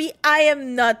 Corby, I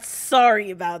am not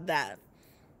sorry about that.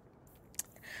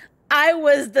 I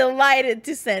was delighted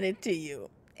to send it to you.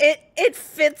 It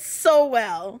fits so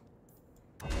well.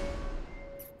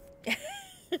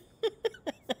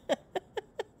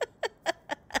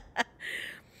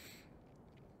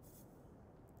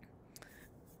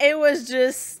 It was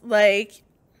just like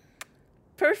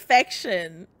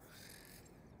perfection.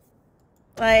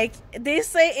 Like they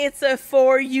say it's a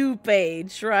For You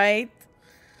page, right?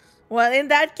 Well, in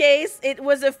that case, it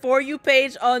was a For You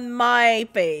page on my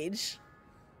page.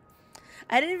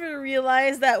 I didn't even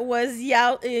realize that was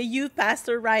Youth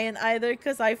Pastor Ryan either,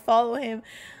 because I follow him.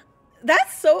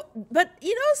 That's so, but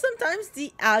you know, sometimes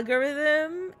the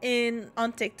algorithm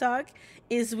on TikTok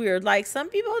is weird. Like some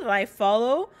people that I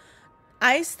follow,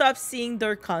 I stop seeing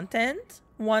their content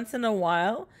once in a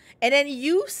while, and then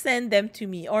you send them to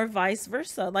me, or vice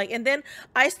versa. Like, and then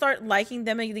I start liking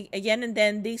them again, and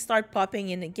then they start popping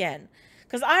in again.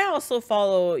 Because I also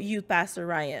follow Youth Pastor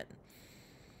Ryan.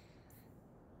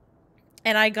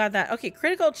 And I got that. Okay,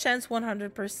 critical chance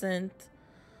 100%.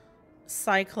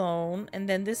 Cyclone. And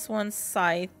then this one's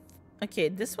Scythe. Okay,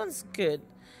 this one's good.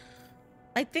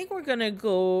 I think we're gonna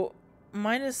go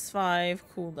 -5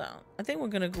 cooldown. I think we're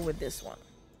gonna go with this one.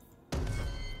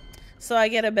 So I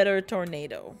get a better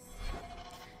tornado.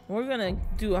 We're gonna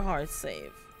do a hard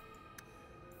save.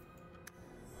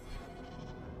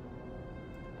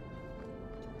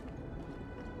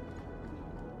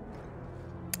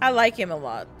 I like him a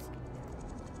lot.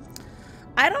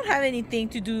 I don't have anything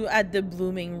to do at the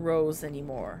Blooming Rose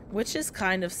anymore, which is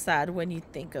kind of sad when you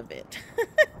think of it.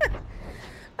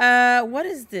 What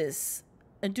is this?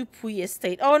 A Dupuy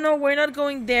Estate. Oh no, we're not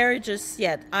going there just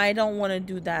yet. I don't want to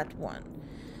do that one.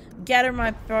 Gather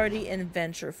my party and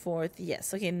venture forth.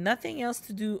 Yes. Okay, nothing else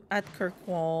to do at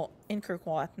Kirkwall, in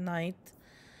Kirkwall at night.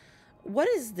 What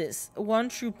is this? One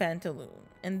True Pantaloon.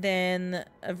 And then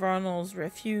Varnell's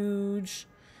Refuge.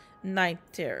 Night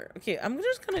Terror. Okay, I'm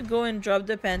just gonna go and drop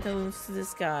the pantaloons to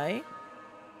this guy.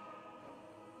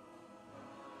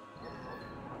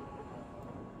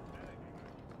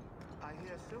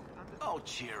 Oh,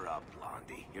 cheer up,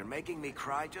 Blondie. You're making me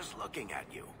cry just looking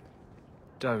at you.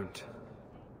 Don't.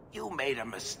 You made a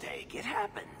mistake. It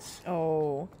happens.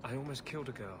 Oh. I almost killed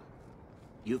a girl.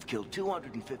 You've killed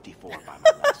 254 by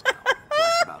my last count.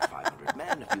 Plus about 500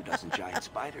 men, a few dozen giant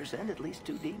spiders, and at least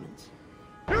 2 demons.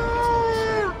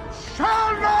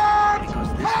 Shall not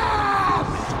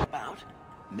pass! About.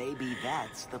 Maybe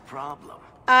that's the problem.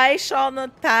 I shall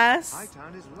not pass.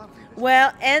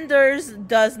 Well, Enders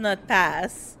does not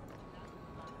pass.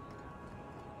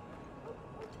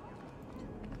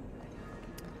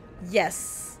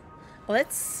 Yes.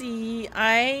 Let's see.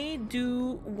 I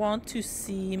do want to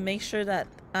see, make sure that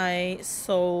I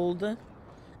sold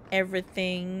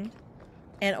everything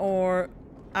and or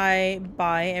I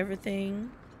buy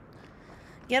everything.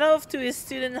 Get off to a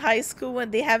student in high school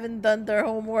when they haven't done their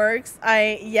homeworks.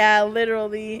 Yeah,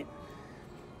 literally.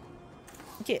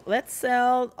 Okay, let's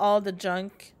sell all the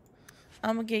junk.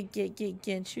 I'm gonna get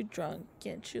you drunk.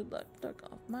 Get you look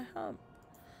off my hump.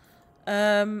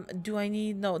 Do I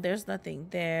need, no, there's nothing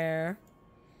there.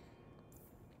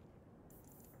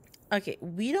 Okay,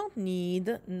 we don't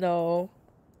need no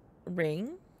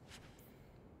ring.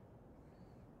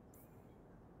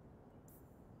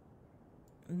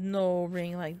 No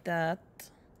ring like that.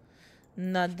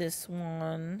 Not this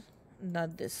one.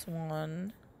 Not this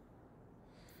one.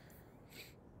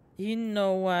 You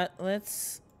know what?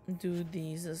 Let's do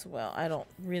these as well. I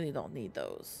really don't need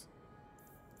those.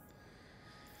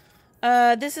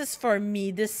 This is for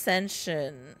me.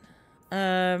 Dissension.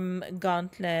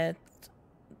 Gauntlet.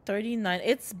 39.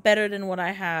 It's better than what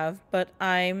I have, but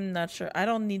I'm not sure. I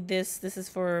don't need this. This is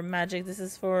for magic. This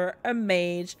is for a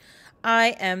mage.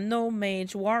 I am no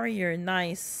mage. Warrior.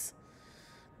 Nice.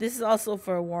 This is also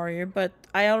for a warrior, but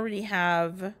I already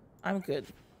have. I'm good.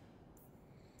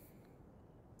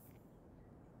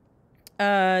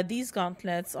 These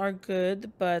gauntlets are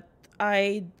good, but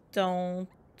I don't.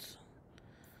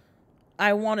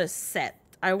 I want a set.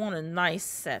 I want a nice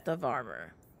set of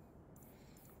armor.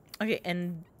 Okay,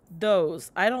 and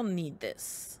those. I don't need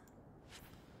this.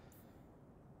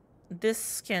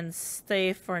 This can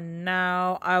stay for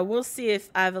now. I will see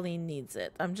if Aveline needs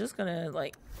it. I'm just gonna,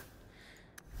 like,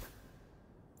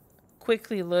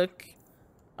 quickly look.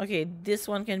 Okay, this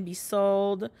one can be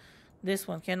sold. This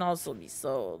one can also be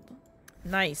sold.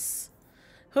 Nice.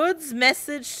 Hood's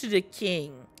message to the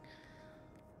king.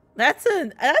 That's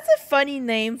a funny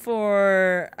name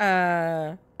for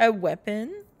a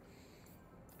weapon.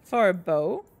 For a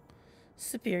bow.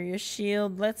 Superior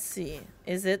shield. Let's see.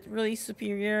 Is it really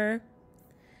superior?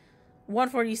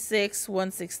 146,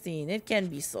 116. It can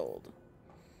be sold.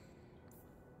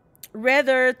 Red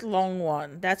Earth long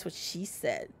one. That's what she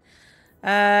said.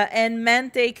 And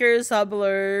Mantaker's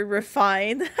Hubbler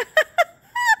refined.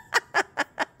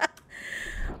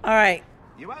 Alright.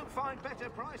 You won't find better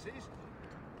prices.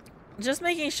 Just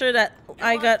making sure that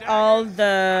I got all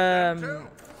the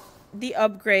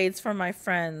upgrades for my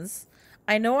friends.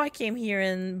 I know I came here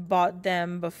and bought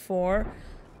them before,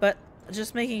 but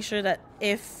just making sure that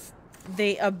if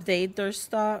they update their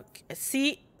stock.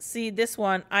 See this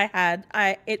one I had.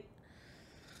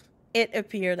 It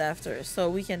appeared after, so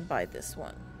we can buy this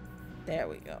one. There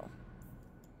we go.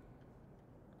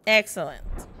 Excellent.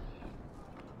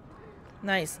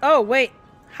 Nice. Oh, wait.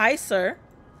 Hi, sir.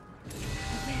 This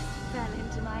fell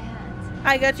into my hands.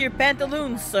 I got your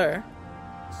pantaloons, sir.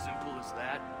 Simple as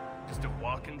that? Just a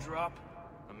walk and drop?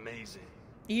 Amazing.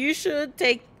 You should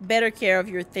take better care of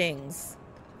your things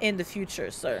in the future,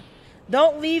 sir.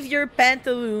 Don't leave your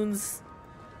pantaloons,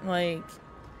 like,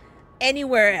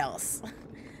 anywhere else.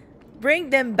 Bring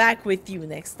them back with you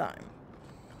next time.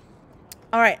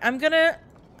 Alright,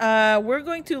 we're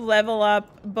going to level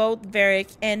up both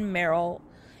Varric and Meryl.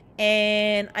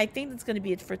 And I think that's going to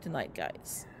be it for tonight,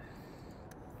 guys.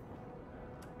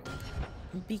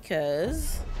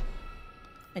 Because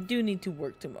I do need to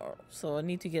work tomorrow. So I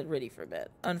need to get ready for bed,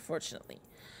 unfortunately.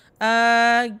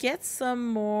 Get some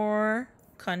more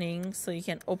cunning so you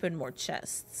can open more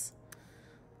chests.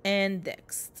 And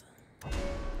dext.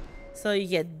 So you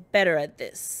get better at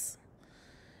this.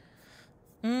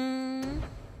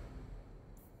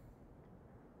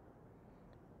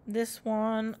 This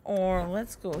one, or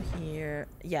let's go here.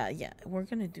 Yeah, we're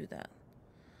gonna do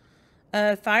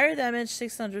that. Fire damage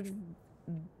 600,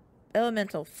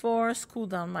 elemental force,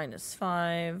 cooldown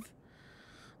 -5.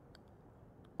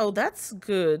 Oh, that's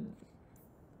good.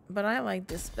 But I like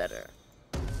this better.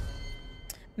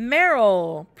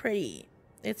 Meryl, pretty.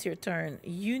 It's your turn.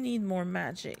 You need more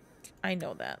magic. I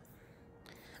know that.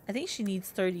 I think she needs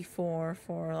 34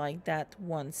 for, like, that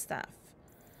one staff.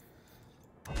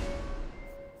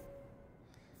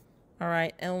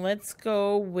 Alright, and let's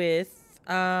go with,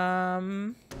 how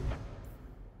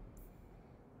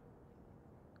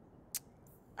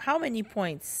many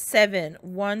points? 7.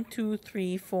 1, 2,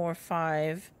 3, 4,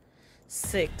 5,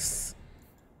 6.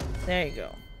 There you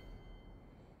go.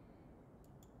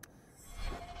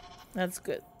 That's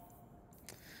good.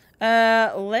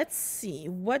 Let's see.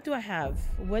 What do I have?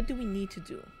 What do we need to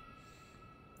do?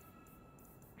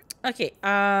 Okay,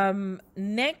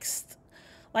 next,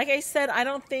 like I said, I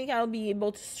don't think I'll be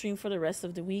able to stream for the rest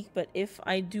of the week, but if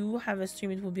I do have a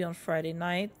stream, it will be on Friday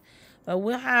night.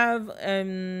 We'll have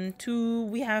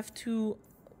two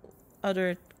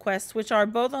other quests, which are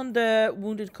both on the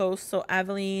Wounded Coast, so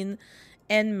Aveline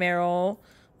and Meryl.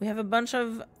 We have a bunch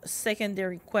of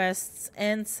secondary quests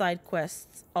and side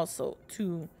quests also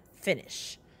to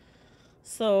finish.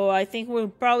 So I think we're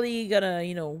probably gonna,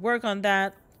 you know, work on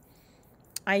that.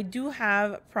 I do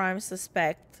have Prime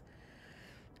Suspect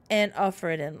and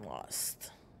Offered and Lost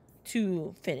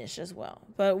to finish as well.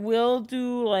 But we'll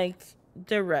do, like,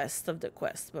 the rest of the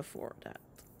quests before that.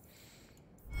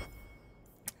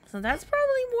 So that's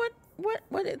probably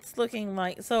what it's looking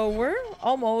like. So we're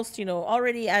almost, you know,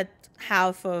 already at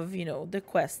half of, you know, the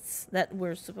quests that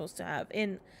we're supposed to have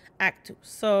in Act 2.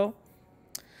 So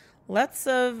lots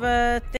of